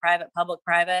public,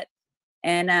 private.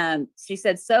 And she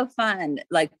said, so fun,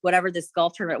 like whatever this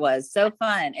golf tournament was, so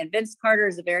fun. And Vince Carter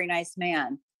is a very nice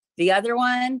man. The other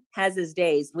one has his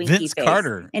days, winky Vince face.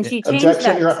 Carter. And she Objection, changed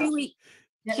that Your- 2 weeks.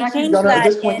 Yeah, She I can- changed No, no, at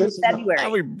that this point, in this is not- How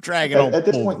February. we dragging At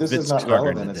this old point, this is Vince not Carter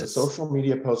relevant. into It's a this? social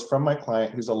media post from my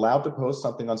client who's allowed to post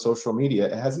something on social media.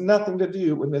 It has nothing to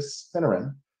do with Ms.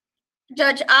 Finneran.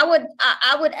 Judge, I would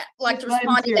like to Ms. Gladden,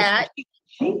 respond to that. seriously,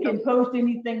 She can post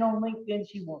anything on LinkedIn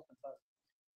she wants to post.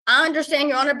 I understand,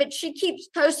 Your Honor, but she keeps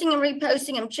posting and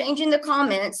reposting and changing the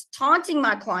comments, taunting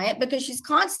my client because she's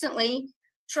constantly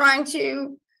trying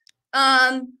to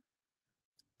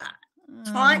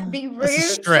taunt, be That's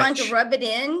a rude, trying to stretch. rub it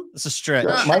in. It's a stretch.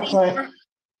 My client,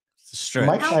 It's a stretch.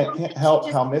 my How client long can't did she help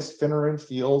just- how Ms. Finneran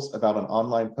feels about an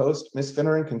online post. Ms.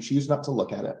 Finneran can choose not to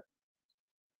look at it.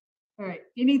 All right,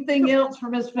 anything else for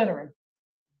Ms. Finneran?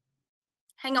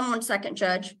 Hang on one second,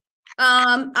 Judge.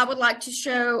 I would like to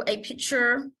show a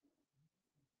picture.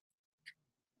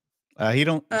 She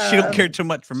don't care too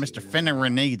much for Mr.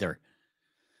 Finneran either.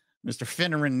 Mr.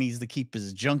 Finneran needs to keep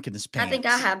his junk in his I pants. think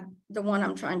I have the one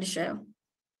I'm trying to show.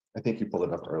 I think you pulled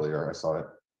it up earlier. I saw it.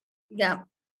 Yeah.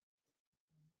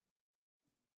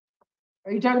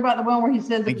 Are you talking about the one where he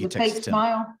says think it you was a fake texted him.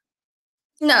 smile?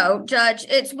 No, Judge,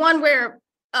 it's one where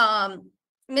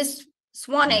Miss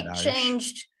Swanwick Mid-Irish.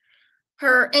 changed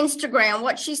her Instagram,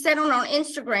 what she said on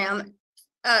Instagram,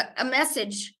 a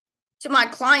message to my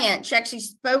client. She actually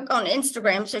spoke on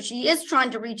Instagram, so she is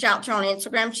trying to reach out to her on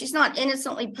Instagram. She's not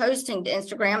innocently posting to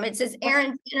Instagram. It says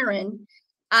Erin Finneran,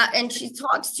 and she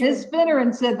talks to Ms.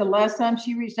 Finneran said the last time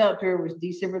she reached out to her was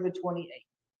December the 28th.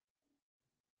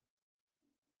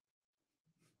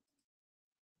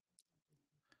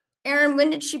 Erin. When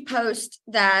did she post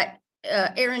that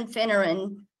Erin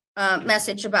Finneran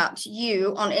message about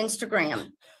you on Instagram?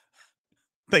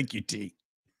 Thank you, T.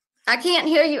 I can't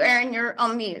hear you, Erin. You're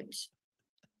on mute.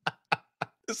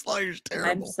 This lawyer's I'm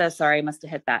terrible. so sorry. I must have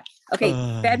hit that. Okay.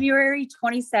 February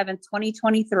 27th,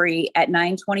 2023 at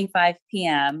 9:25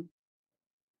 p.m.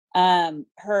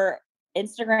 Her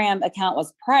Instagram account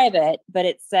was private, but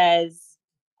it says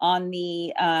on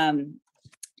the,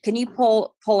 can you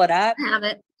pull it up? I have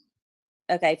it.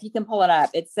 Okay. If you can pull it up,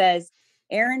 it says,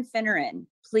 Erin Finneran,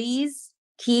 please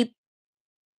keep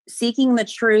seeking the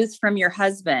truth from your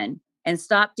husband and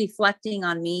stop deflecting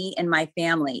on me and my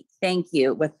family. Thank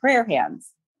you, with prayer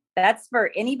hands. That's for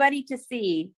anybody to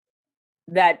see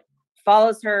that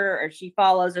follows her or she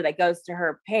follows or that goes to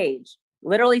her page.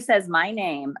 Literally says my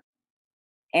name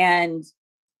and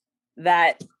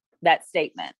that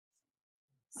statement.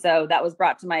 So that was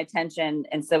brought to my attention.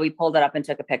 And so we pulled it up and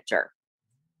took a picture.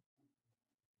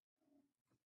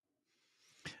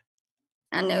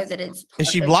 I know that it's. If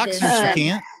she part of blocks this, you, she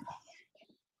can't.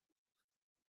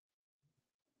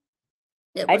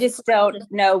 it I was just part of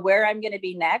don't know where I'm going to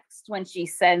be next when she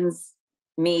sends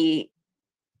me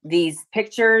these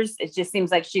pictures. It just seems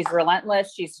like she's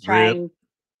relentless. She's trying.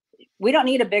 We don't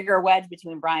need a bigger wedge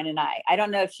between Brian and I. I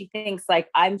don't know if she thinks like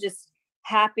I'm just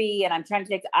happy and I'm trying to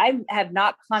take. I have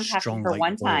not contacted Strong her like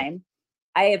one bull. time.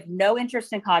 I have no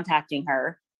interest in contacting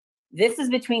her. This is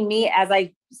between me, as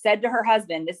I said to her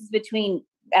husband, this is between,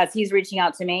 as he's reaching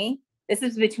out to me, this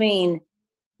is between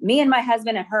me and my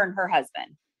husband and her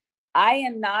husband. I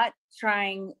am not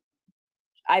trying,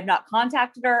 I've not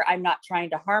contacted her. I'm not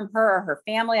trying to harm her or her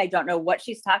family. I don't know what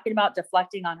she's talking about,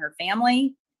 deflecting on her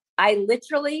family. I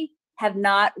literally have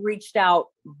not reached out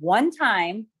one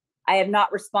time. I have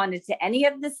not responded to any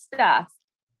of this stuff,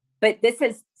 but this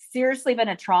has seriously been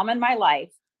a trauma in my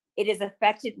life. It has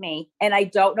affected me and I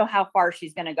don't know how far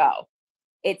she's going to go.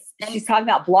 She's talking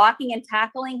about blocking and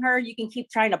tackling her. You can keep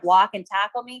trying to block and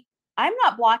tackle me. I'm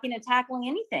not blocking and tackling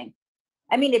anything.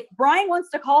 I mean, if Brian wants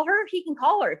to call her, he can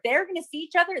call her. If they're going to see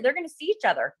each other, they're going to see each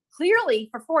other. Clearly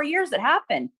for 4 years it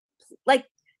happened. Like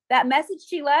that message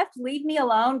she left, leave me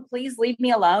alone. Please leave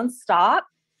me alone. Stop.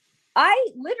 I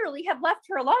literally have left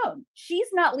her alone. She's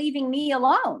not leaving me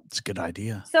alone. It's a good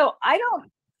idea. So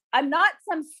I'm not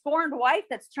some scorned wife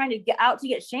that's trying to get out to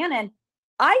get Shannon.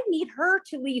 I need her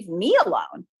to leave me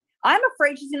alone. I'm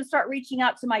afraid she's going to start reaching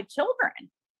out to my children.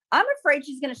 I'm afraid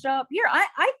she's going to show up here.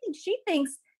 I think she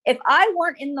thinks if I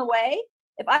weren't in the way,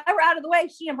 if I were out of the way,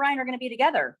 she and Brian are going to be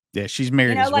together. Yeah, she's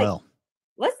married as well.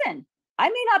 Listen, I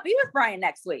may not be with Brian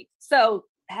next week. So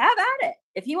have at it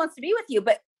if he wants to be with you,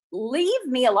 but leave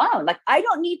me alone. Like, I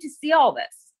don't need to see all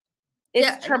this.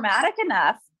 It's traumatic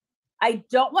enough. I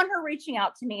don't want her reaching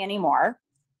out to me anymore.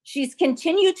 She's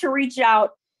continued to reach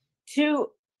out to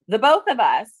the both of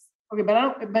us. Okay,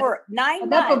 but for 9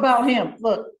 enough months. about him.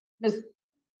 Look, Miss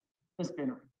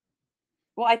Finneran.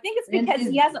 Well, I think it's because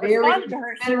he hasn't responded to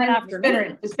her. She went after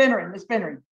me. Miss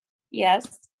Finneran.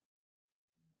 Yes.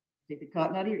 Take the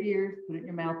cotton out of your ears, put it in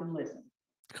your mouth and listen.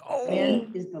 Oh.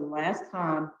 When is the last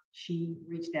time she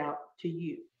reached out to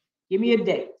you? Give me a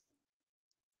date.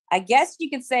 I guess you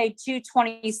could say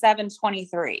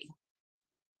 2/27/23.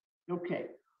 Okay.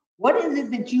 What is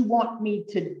it that you want me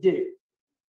to do?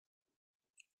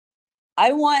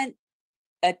 I want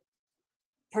a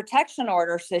protection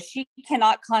order so she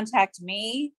cannot contact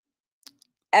me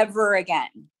ever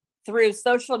again through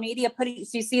social media. So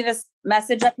you see this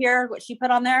message up here, what she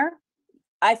put on there?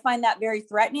 I find that very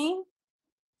threatening.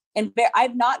 And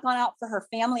I've not gone out for her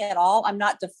family at all. I'm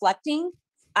not deflecting.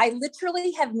 I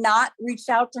literally have not reached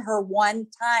out to her one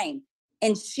time.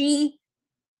 And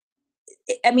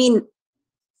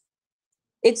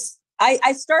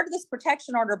I started this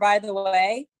protection order, by the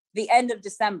way, the end of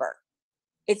December.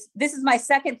 This is my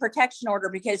second protection order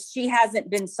because she hasn't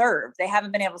been served. They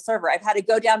haven't been able to serve her. I've had to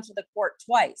go down to the court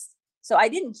twice. So I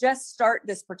didn't just start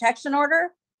this protection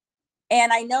order.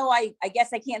 And I know, I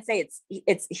guess I can't say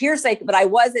it's hearsay, but I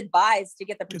was advised to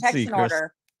get the protection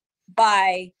order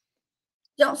by.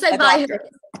 Don't say by her.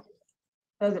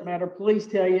 Doesn't matter. Police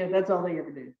tell you, that's all they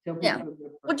ever do. Tell people Yeah. to go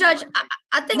get Well, a Judge, permit.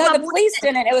 I think No, my the point police is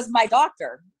didn't. It was my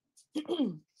doctor.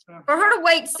 for her to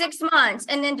wait 6 months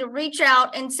and then to reach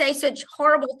out and say such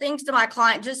horrible things to my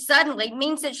client just suddenly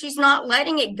means that she's not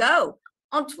letting it go.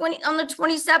 On the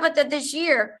 27th of this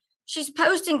year, she's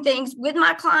posting things with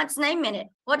my client's name in it.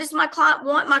 What does my client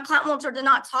want? My client wants her to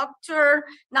not talk to her,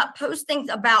 not post things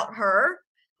about her,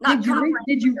 not come around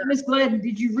Did you, her. Ms. Gladden,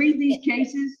 did you read these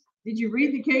cases? Did you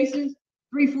read the cases?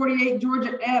 348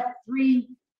 Georgia App,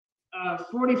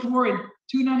 344 and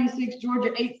 296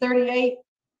 Georgia 838.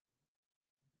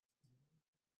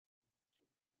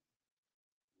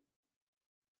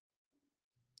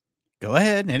 Go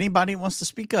ahead. Anybody wants to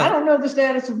speak I up? don't know the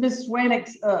status of Mrs.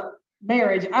 Swanick's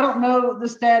marriage. I don't know the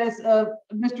status of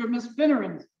Mr. and Miss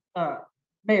Finneran's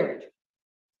marriage.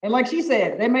 And like she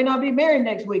said, they may not be married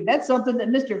next week. That's something that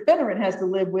Mr. Finneran has to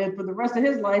live with for the rest of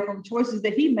his life on choices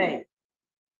that he made.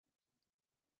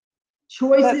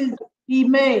 Choices he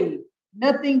made,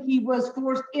 nothing he was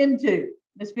forced into.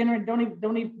 Ms. Finneran,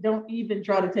 don't even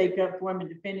try to take up for him and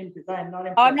defend him because I am not.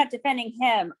 Oh, I'm not defending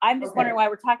him. I'm just wondering why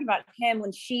we're talking about him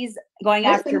when she's going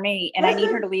after me and I need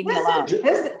her to leave me alone.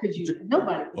 Listen, because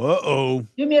nobody. Uh-oh.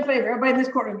 Do me a favor, everybody in this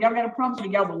courtroom, y'all got to promise me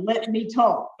y'all will let me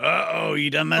talk. Uh-oh, you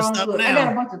done messed up Look, I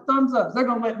got a now. bunch of thumbs ups. They're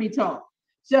gonna let me talk.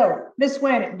 So, Miss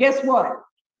Swanick, guess what?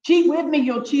 Cheat with me,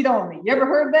 you'll cheat on me. You ever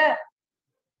heard that?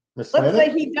 Miss Let's say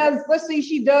Swanick? he does. Let's say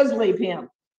she does leave him.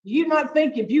 Do you not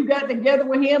think if you got together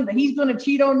with him that he's gonna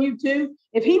cheat on you too?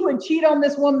 If he would cheat on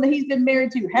this woman that he's been married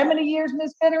to, how many years,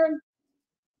 Miss Finneran?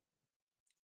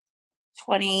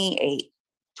 28.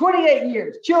 28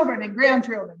 years, children and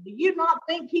grandchildren. Do you not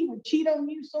think he would cheat on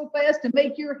you so fast to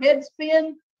make your head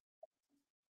spin?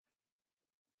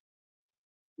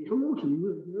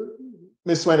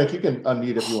 Miss Swanick, you can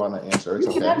unmute if you want to answer. It's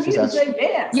You can okay. She's unmute and asking. say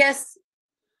yes. Yes.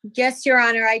 Yes, Your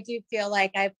Honor, I do feel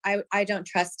like I don't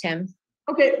trust him.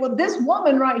 Okay, well, this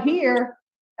woman right here,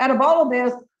 out of all of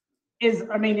this, is,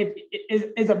 I mean,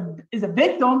 is a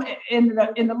victim in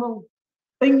the little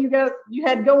thing you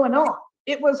had going on.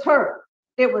 It was her.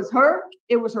 It was her.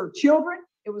 It was her children.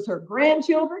 It was her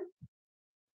grandchildren.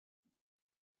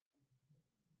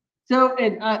 So,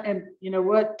 and you know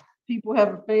what? People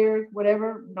have affairs,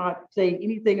 whatever. Not saying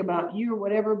anything about you or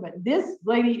whatever, but this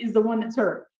lady is the one that's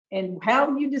hurt. And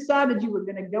how you decided you were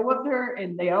going to go up there,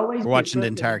 and they always We're watching the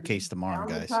entire case tomorrow,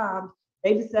 guys.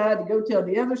 They decide to go tell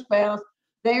the other spouse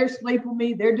they're sleeping with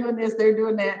me, they're doing this, they're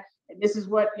doing that, and this is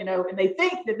what, you know, and they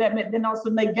think that meant, then all of a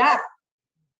sudden they got it.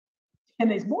 And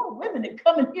there's more women that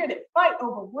come in here that fight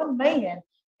over one man,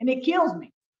 and it kills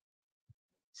me.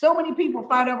 So many people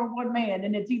fight over one man,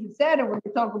 and it's even sadder when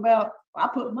they talk about, well, I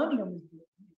put money on this.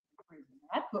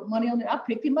 I put money on it. I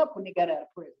picked him up when he got out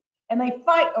of prison, and they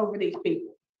fight over these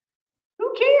people.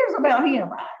 Who cares about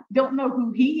him? I don't know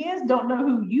who he is. Don't know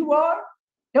who you are.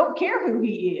 Don't care who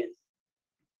he is.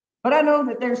 But I know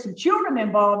that there's some children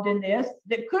involved in this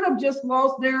that could have just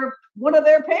lost one of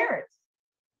their parents.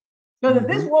 So that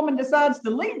this woman decides to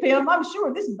leave him, I'm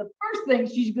sure this is the first thing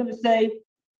she's going to say,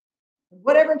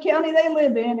 whatever county they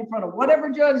live in front of whatever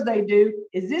judge they do,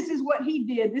 is this is what he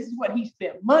did. This is what he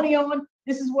spent money on.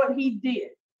 This is what he did.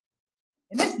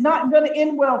 And it's not going to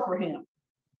end well for him.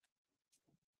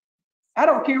 I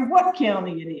don't care what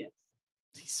county it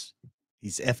is.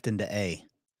 He's effed into A.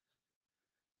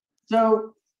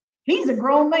 So he's a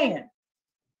grown man.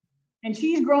 And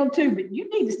she's grown too, but you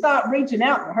need to stop reaching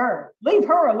out to her. Leave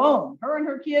her alone. Her and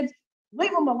her kids,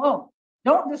 leave them alone.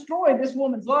 Don't destroy this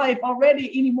woman's life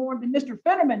already any more than Mr.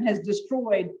 Fetterman has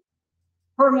destroyed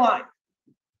her life.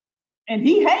 And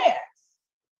he has.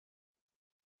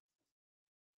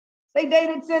 They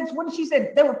dated since, what did she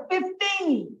say? They were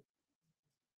 15.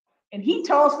 And he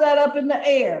tossed that up in the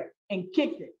air and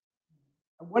kicked it.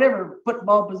 Whatever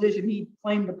football position he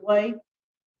claimed to play.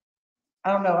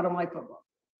 I don't know. I don't like football.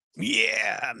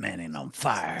 Yeah, man, ain't on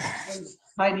fire.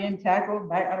 Tight end, tackle,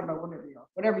 back, I don't know,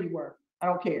 whatever you were. I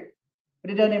don't care.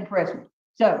 But it doesn't impress me.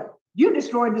 So you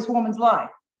destroyed this woman's life.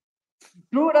 You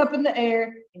threw it up in the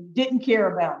air and didn't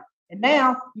care about it. And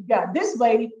now you've got this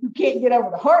lady who can't get over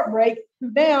the heartbreak,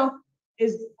 who now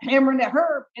is hammering at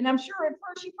her. And I'm sure at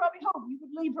first she probably hoped you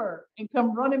would leave her and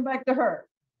come running back to her.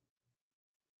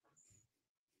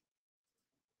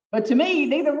 But to me,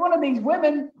 neither one of these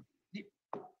women,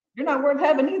 you're not worth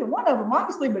having either one of them,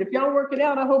 honestly. But if y'all work it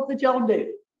out, I hope that y'all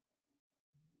do.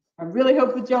 I really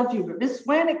hope that y'all do. But Miss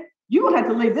Swanick, you will have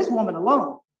to leave this woman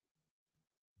alone.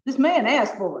 This man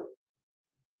asked for it.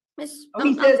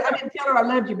 He says, I didn't tell her I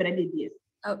loved you, but I did this.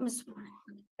 Oh, Miss.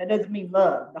 That doesn't mean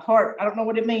love. The heart, I don't know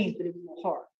what it means, but it was a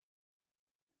heart.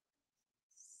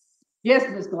 Yes,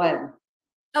 Miss Gladden.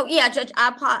 Oh, yeah, Judge,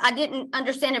 I didn't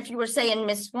understand if you were saying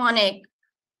Miss Swanwick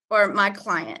or my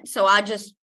client. So I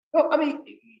just, Well, I mean,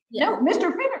 no,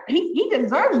 Mr. Finner, he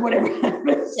deserves whatever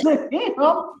happens to him.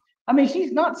 I mean,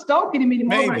 she's not stalking him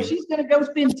anymore, but Maybe. if she's gonna go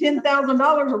spend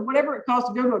 $10,000 or whatever it costs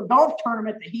to go to a golf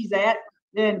tournament that he's at,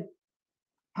 then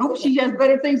hope she has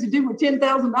better things to do with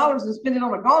 $10,000 than spend it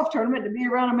on a golf tournament to be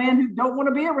around a man who don't want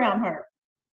to be around her.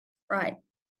 right.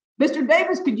 Mr.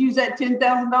 Davis could use that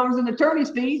 $10,000 in attorney's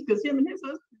fees because him and his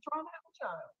husband are trying to have a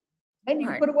child. They need to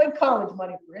Right. put away college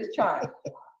money for his child.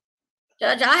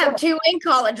 Judge, I have 2 in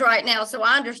college right now, so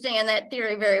I understand that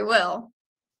theory very well.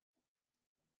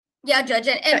 Yeah, Judge,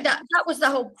 and that was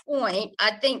the whole point,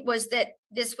 I think, was that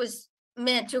this was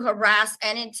meant to harass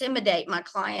and intimidate my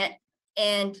client,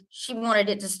 and she wanted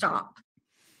it to stop.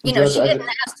 You know, Judge, she I didn't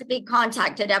ju- ask to be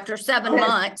contacted after 7 Go ahead.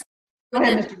 months. Go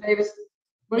ahead, Mr. Davis.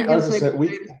 What are you I gonna was say, just saying,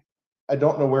 Mr. Davis? I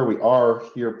don't know where we are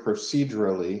here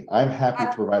procedurally. I'm happy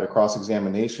to provide a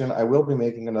cross-examination. I will be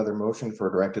making another motion for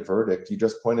a directed verdict. You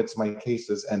just pointed to my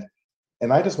cases, and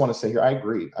I just want to say here, I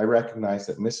agree. I recognize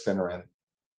that Miss Finneran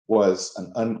was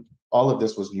all of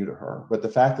this was new to her, but the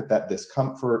fact that that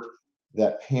discomfort,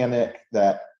 that panic,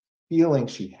 that feeling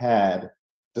she had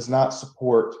does not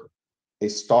support a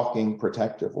stalking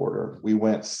protective order. We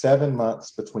went 7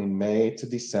 months between May to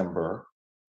December,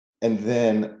 and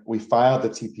then we filed the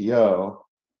TPO.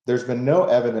 There's been no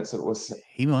evidence that it was.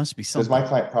 He must be Does something. my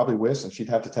client probably wish, and she'd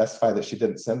have to testify that she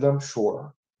didn't send them?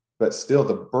 Sure. But still,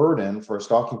 the burden for a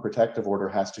stalking protective order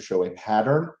has to show a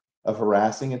pattern of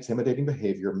harassing, intimidating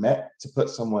behavior meant to put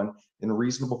someone in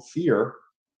reasonable fear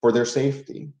for their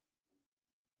safety.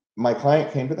 My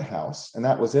client came to the house, and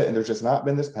that was it. And there's just not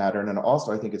been this pattern. And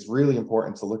also, I think it's really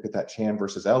important to look at that Chan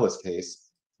versus Ellis case.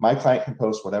 My client can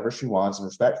post whatever she wants, and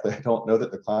respectfully, I don't know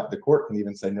that the court can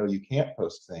even say, no, you can't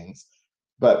post things.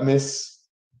 But Miss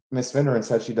Finneran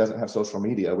said she doesn't have social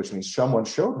media, which means someone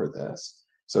showed her this.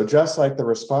 So just like the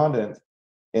respondent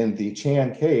in the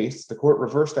Chan case, the court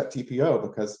reversed that TPO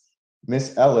because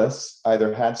Miss Ellis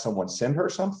either had someone send her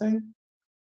something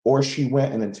or she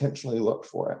went and intentionally looked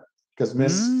for it. Because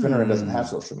Miss Finneran doesn't have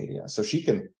social media. So she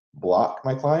can block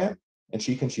my client and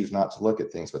she can choose not to look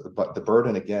at things, but the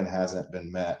burden again hasn't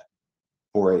been met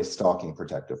for a stalking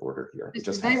protective order here. It Mr.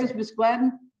 just Davis, hasn't. Ms.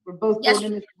 Gladden, we're both Yes.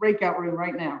 going in this breakout room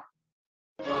right now.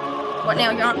 What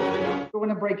now, Your Honor? Go in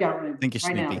the breakout room Think you're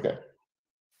right now. sneaky. Okay.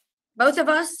 Both of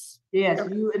us? Yes,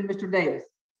 you and Mr. Davis.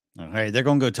 All right, they're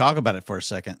going to go talk about it for a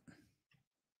second.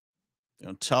 They're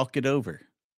going to talk it over.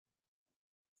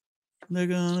 They're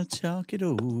going to talk it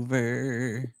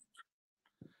over.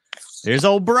 There's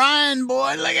old Brian,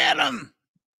 boy. Look at him.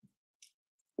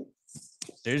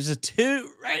 There's a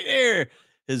two right there.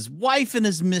 His wife and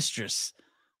his mistress.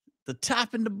 The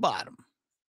top and the bottom.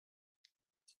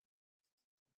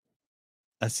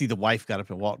 I see the wife got up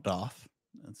and walked off.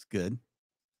 That's good.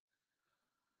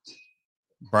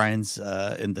 Brian's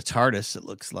in the TARDIS, it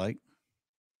looks like.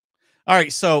 All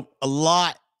right, so a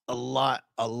lot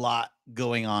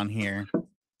going on here.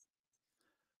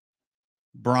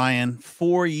 Brian,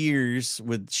 4 years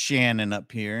with Shannon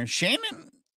up here.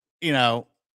 Shannon, you know,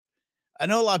 I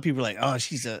know a lot of people are like, oh,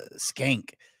 she's a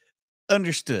skank.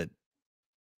 Understood.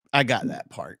 I got that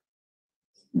part.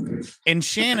 And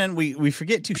Shannon, we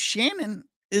forget too, Shannon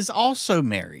is also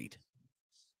married.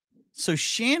 So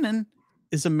Shannon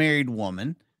is a married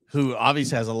woman who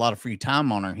obviously has a lot of free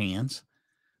time on her hands.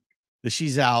 But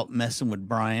she's out messing with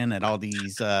Brian at all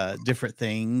these different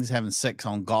things, having sex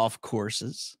on golf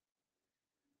courses.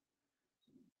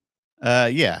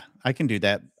 Yeah, I can do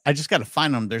that. I just got to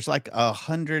find them. There's like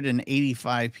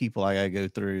 185 people I got to go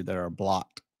through that are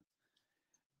blocked.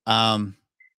 I'm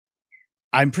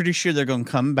pretty sure they're going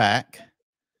to come back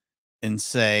and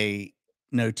say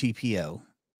no TPO.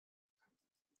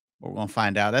 We're going to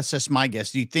find out. That's just my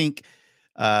guess. Do you think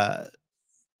the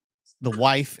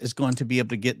wife is going to be able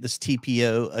to get this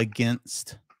TPO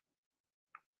against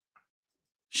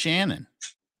Shannon?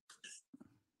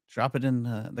 Drop it in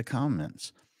the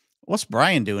comments. What's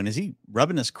Brian doing? Is he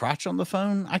rubbing his crotch on the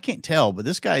phone? I can't tell, but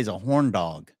this guy's a horn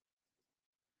dog.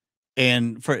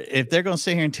 And if they're going to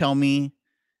sit here and tell me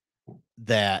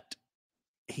that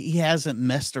he hasn't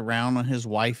messed around on his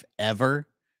wife ever,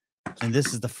 and this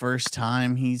is the first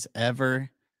time he's ever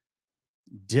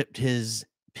dipped his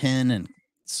pen in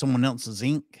someone else's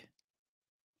ink,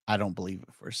 I don't believe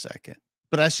it for a second.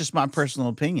 But that's just my personal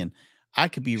opinion. I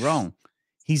could be wrong.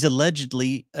 He's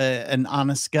allegedly an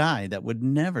honest guy that would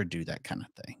never do that kind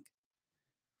of thing.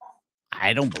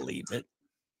 I don't believe it.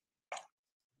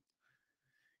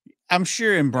 I'm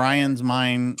sure in Brian's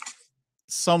mind,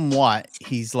 somewhat,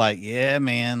 he's like, yeah,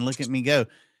 man, look at me go.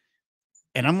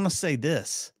 And I'm going to say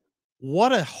this.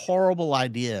 what a horrible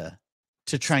idea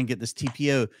to try and get this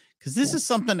TPO, because this is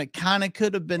something that kind of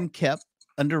could have been kept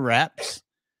under wraps.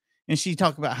 And she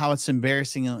talked about how it's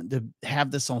embarrassing to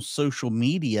have this on social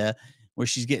media where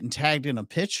she's getting tagged in a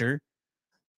picture.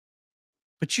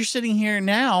 But you're sitting here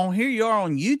now, here you are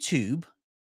on YouTube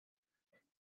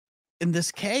in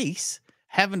this case,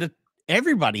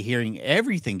 everybody hearing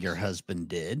everything your husband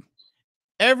did,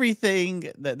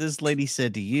 everything that this lady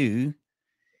said to you.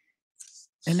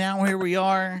 And now here we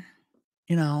are,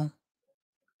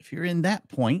 if you're in that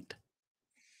point,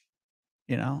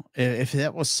 if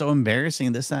that was so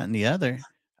embarrassing, this, that, and the other,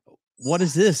 what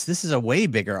is this? This is a way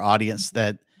bigger audience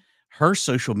that her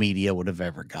social media would have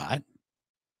ever got.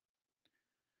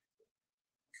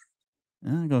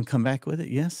 I'm going to come back with it.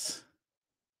 Yes.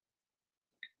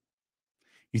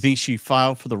 You think she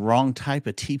filed for the wrong type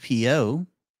of TPO?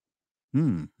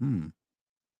 Not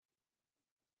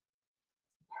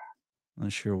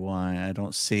sure why I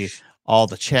don't see all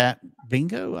the chat.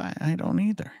 Bingo. I don't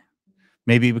either.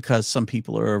 Maybe because some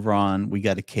people are over on We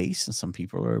Got a Case and some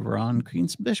people are over on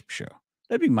Queen's Bishop Show.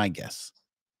 That'd be my guess.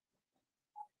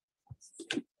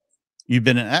 You've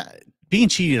been being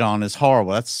cheated on is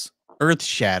horrible. That's earth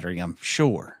shattering, I'm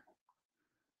sure.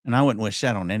 And I wouldn't wish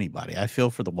that on anybody. I feel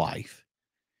for the wife.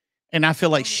 And I feel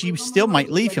like she still might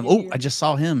leave him. Oh, I just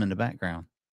saw him in the background.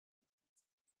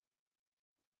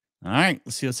 All right,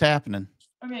 let's see what's happening.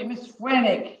 Okay, Ms.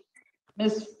 Swanick,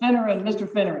 Ms. Finneran,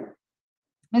 Mr. Finneran.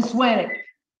 Ms. Swanick,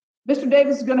 Mr.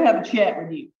 Davis is going to have a chat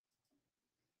with you.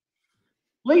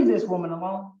 Leave this woman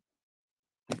alone.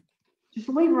 Just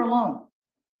leave her alone.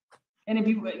 And if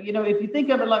you think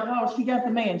of it like, oh, she got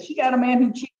the man. She got a man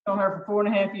who cheated on her for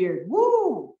 4.5 years.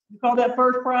 Woo! You call that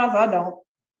first prize? I don't.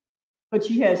 But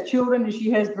she has children and she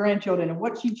has grandchildren. And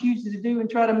what she chooses to do and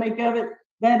try to make of it,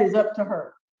 that is up to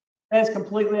her. That's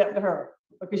completely up to her.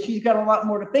 Because she's got a lot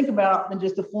more to think about than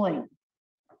just a fling.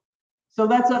 So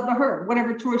that's up to her.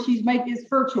 Whatever choice she's making is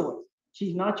her choice.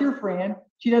 She's not your friend.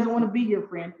 She doesn't want to be your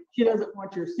friend. She doesn't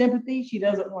want your sympathy. She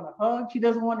doesn't want a hug. She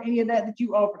doesn't want any of that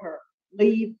you offered her.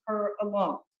 Leave her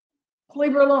alone.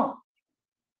 Leave her alone.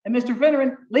 And Mr.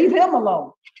 Finneran, leave him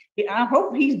alone. I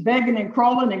hope he's begging and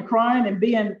crawling and crying and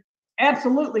being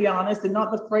absolutely honest, and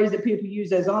not the phrase that people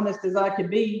use, as honest as I can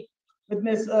be, with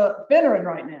Ms. Finneran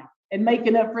right now, and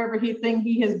making up for everything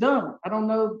he has done. I don't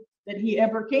know that he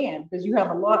ever can, because you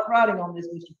have a lot riding on this,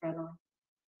 Mr. Finneran.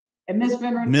 And Ms.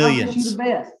 Finneran, I wish you the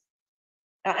best.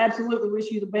 I absolutely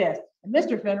wish you the best. And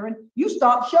Mr. Finneran, you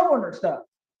stop showing her stuff.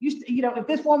 If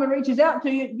this woman reaches out to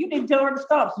you, you need to tell her to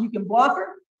stop. So you can block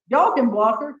her. Y'all can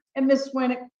block her. And Ms.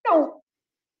 Swanick, don't.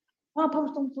 Why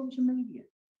post on social media?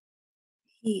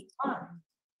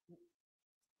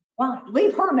 Why?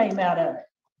 Leave her name out of it.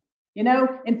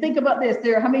 And think about this.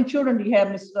 How many children do you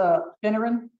have, Ms.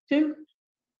 Finneran? 2?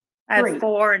 I have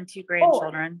 4 and 2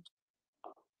 grandchildren.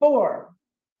 4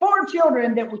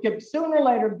 children that we could sooner or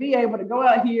later be able to go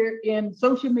out here in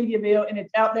social mediaville, and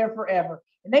it's out there forever.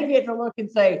 And they get to look and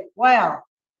say, wow,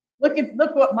 look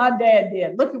what my dad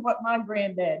did. Look at what my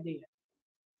granddad did.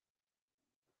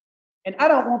 And I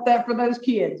don't want that for those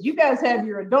kids. You guys have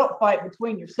your adult fight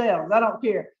between yourselves. I don't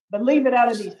care. But leave it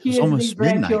out of these kids and these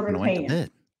grandchildren's hands.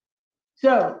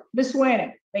 So, Ms.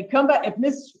 Swanick, they come back. If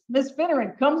Ms.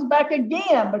 Finneran comes back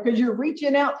again because you're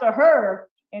reaching out to her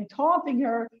and taunting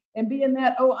her and being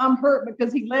that, oh, I'm hurt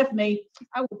because he left me,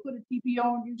 I will put a TPO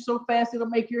on you so fast it'll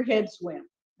make your head swim.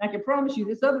 I can promise you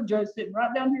this other judge sitting right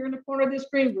down here in the corner of this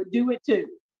screen would do it too.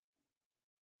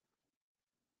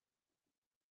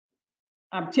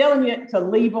 I'm telling you to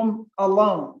leave them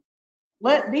alone.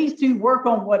 Let these two work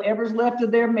on whatever's left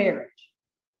of their marriage.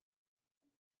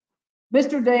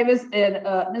 Mr. Davis and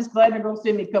Ms. Gladden are going to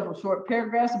send me a couple of short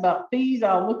paragraphs about fees.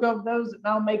 I'll look over those and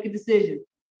I'll make a decision.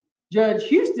 Judge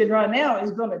Houston right now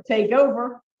is going to take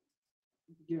over.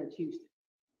 Judge Houston.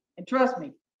 And trust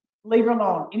me, leave her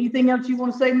alone. Anything else you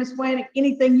want to say, Ms. Swanick?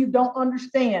 Anything you don't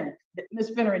understand that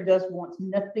Ms. Finneran wants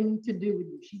nothing to do with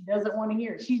you. She doesn't want to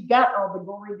hear it. She's got all the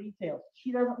gory details.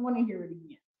 She doesn't want to hear it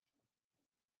again.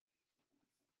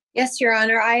 Yes, Your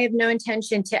Honor, I have no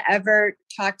intention to ever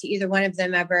talk to either one of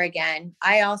them ever again.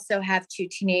 I also have 2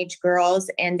 teenage girls,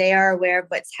 and they are aware of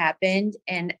what's happened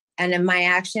and of my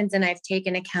actions, and I've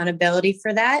taken accountability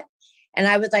for that. And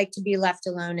I would like to be left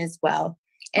alone as well,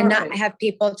 and not have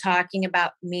people talking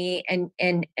about me and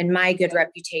my good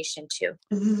reputation too.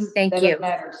 Thank you.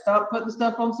 Stop putting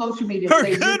stuff on social media. Her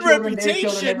good reputation.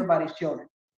 Children, everybody's children.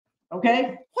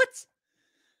 Okay? What?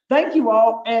 Thank you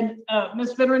all. And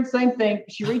Ms. Finneran, same thing.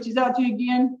 She reaches out to you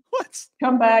again. What?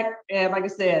 Come back. And like I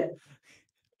said,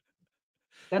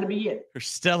 that'll be it. Her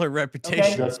stellar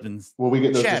reputation has been Will we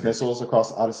get those shattered. dismissals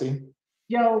across Odyssey?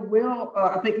 Joe,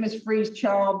 I think Miss Free's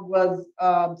child was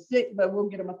sick, but we'll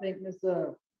get him. I think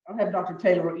I'll have Dr.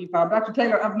 Taylor on E5. Dr.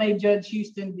 Taylor, I've made Judge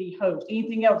Houston the host.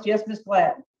 Anything else? Yes, Miss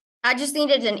Gladden. I just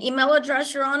needed an email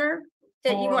address, Your Honor,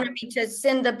 that you For- wanted me to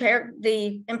send the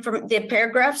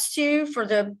paragraphs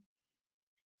to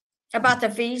about the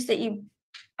fees that you.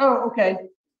 Oh, okay.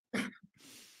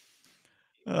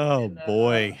 Oh,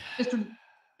 boy.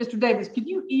 Mr. Davis, could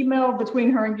you email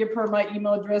between her and give her my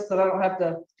email address so that I don't have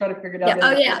to try to figure it out? Yeah.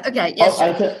 Oh, yeah. Okay. Yes.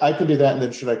 I can do that, and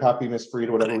then should I copy Miss Freed,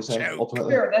 whatever we're saying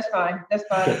ultimately? Sure, that's fine. That's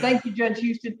fine. Thank you, Judge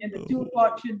Houston. And the 2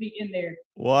 o'clock should be in there.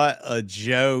 What a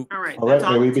joke. All right. All right, That's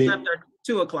all may we that's be- left are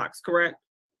 2 o'clocks, correct?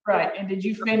 Right. And did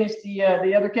you finish the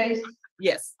other case?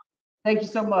 Yes. Thank you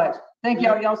so much. Thank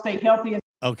y'all. Y'all stay healthy.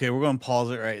 Okay, we're going to pause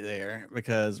it right there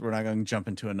because we're not going to jump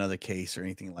into another case or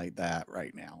anything like that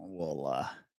right now. We'll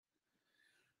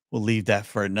leave that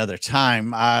for another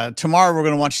time. Tomorrow, we're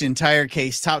going to watch the entire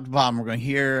case, top to bottom. We're going to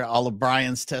hear all of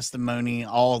Brian's testimony,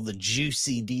 all of the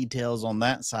juicy details on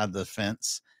that side of the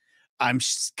fence. I'm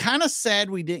kind of sad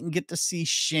we didn't get to see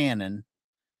Shannon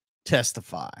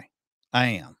testify. I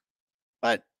am.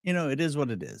 But, it is what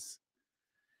it is.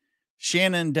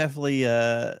 Shannon definitely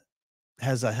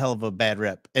has a hell of a bad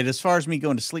rep. And as far as me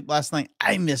going to sleep last night,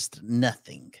 I missed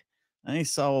nothing. I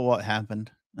saw what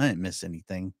happened. I didn't miss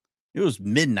anything. It was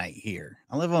midnight here.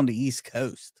 I live on the East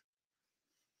Coast.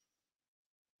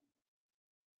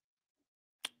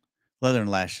 Leather and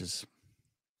Lashes.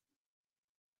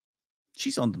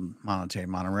 She's on the monetary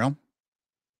monorail.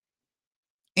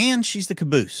 And she's the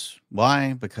caboose.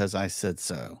 Why? Because I said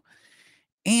so.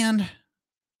 And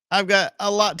I've got a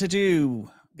lot to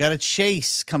do. Got a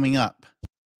chase coming up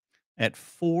at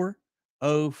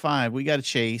 4:05. We got a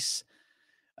chase.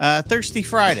 Thirsty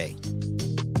Friday.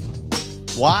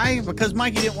 Why? Because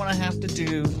Mikey didn't want to have to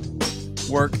do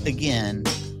work again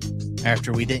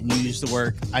after we didn't use the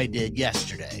work I did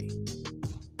yesterday.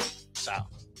 So,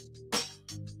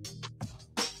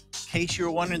 in case you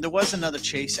were wondering, there was another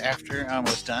chase after I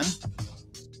was done,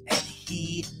 and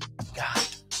he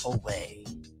got away.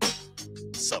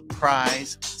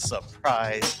 Surprise,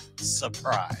 surprise,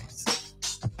 surprise.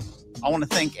 I want to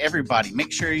thank everybody.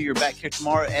 Make sure you're back here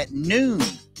tomorrow at noon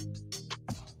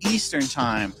Eastern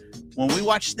time when we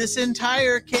watch this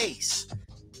entire case,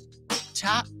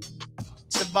 top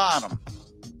to bottom.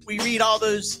 We read all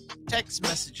those text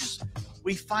messages.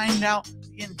 We find out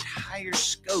the entire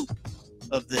scope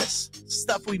of this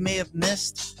stuff we may have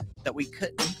missed that we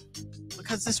couldn't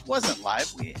because this wasn't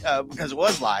live. Because it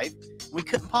was live, we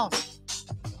couldn't pause it.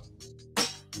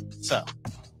 So,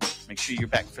 make sure you're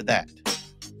back for that.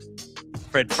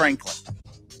 Fred Franklin,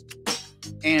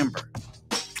 Amber,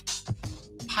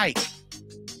 Pike,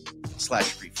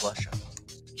 /Free Flusha,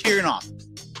 Kieran Off,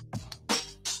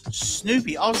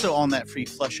 Snoopy also on that Free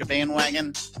Flusha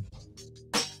bandwagon,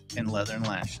 and Leather and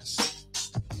Lashes.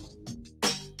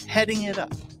 Heading it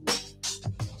up.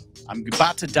 I'm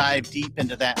about to dive deep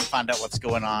into that and find out what's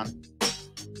going on.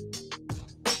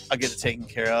 I'll get it taken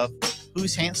care of.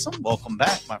 Who's handsome? Welcome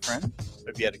back, my friend.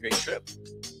 Hope you had a great trip.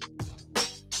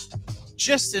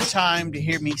 Just in time to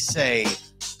hear me say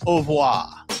au revoir,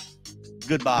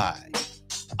 goodbye,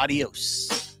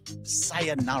 adios,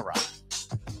 sayonara,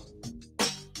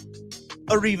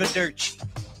 arrivederci.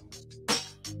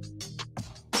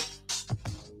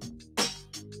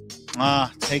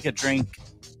 Take a drink.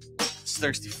 It's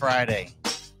Thirsty Friday.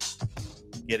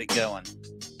 Get it going.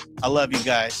 I love you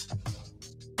guys.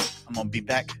 I'm going to be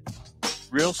back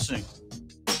real soon,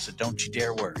 so don't you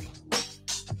dare worry.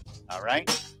 All right?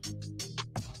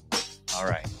 All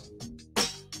right.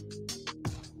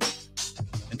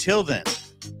 Until then,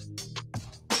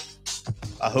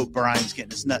 I hope Brian's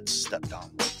getting his nuts stepped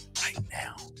on right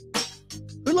now.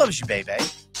 Who loves you, baby?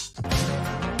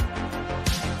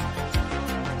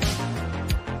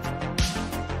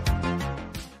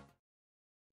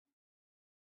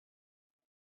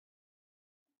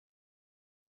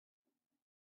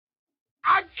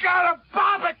 I gotta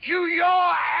barbecue your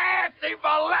ass,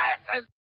 Evelyn!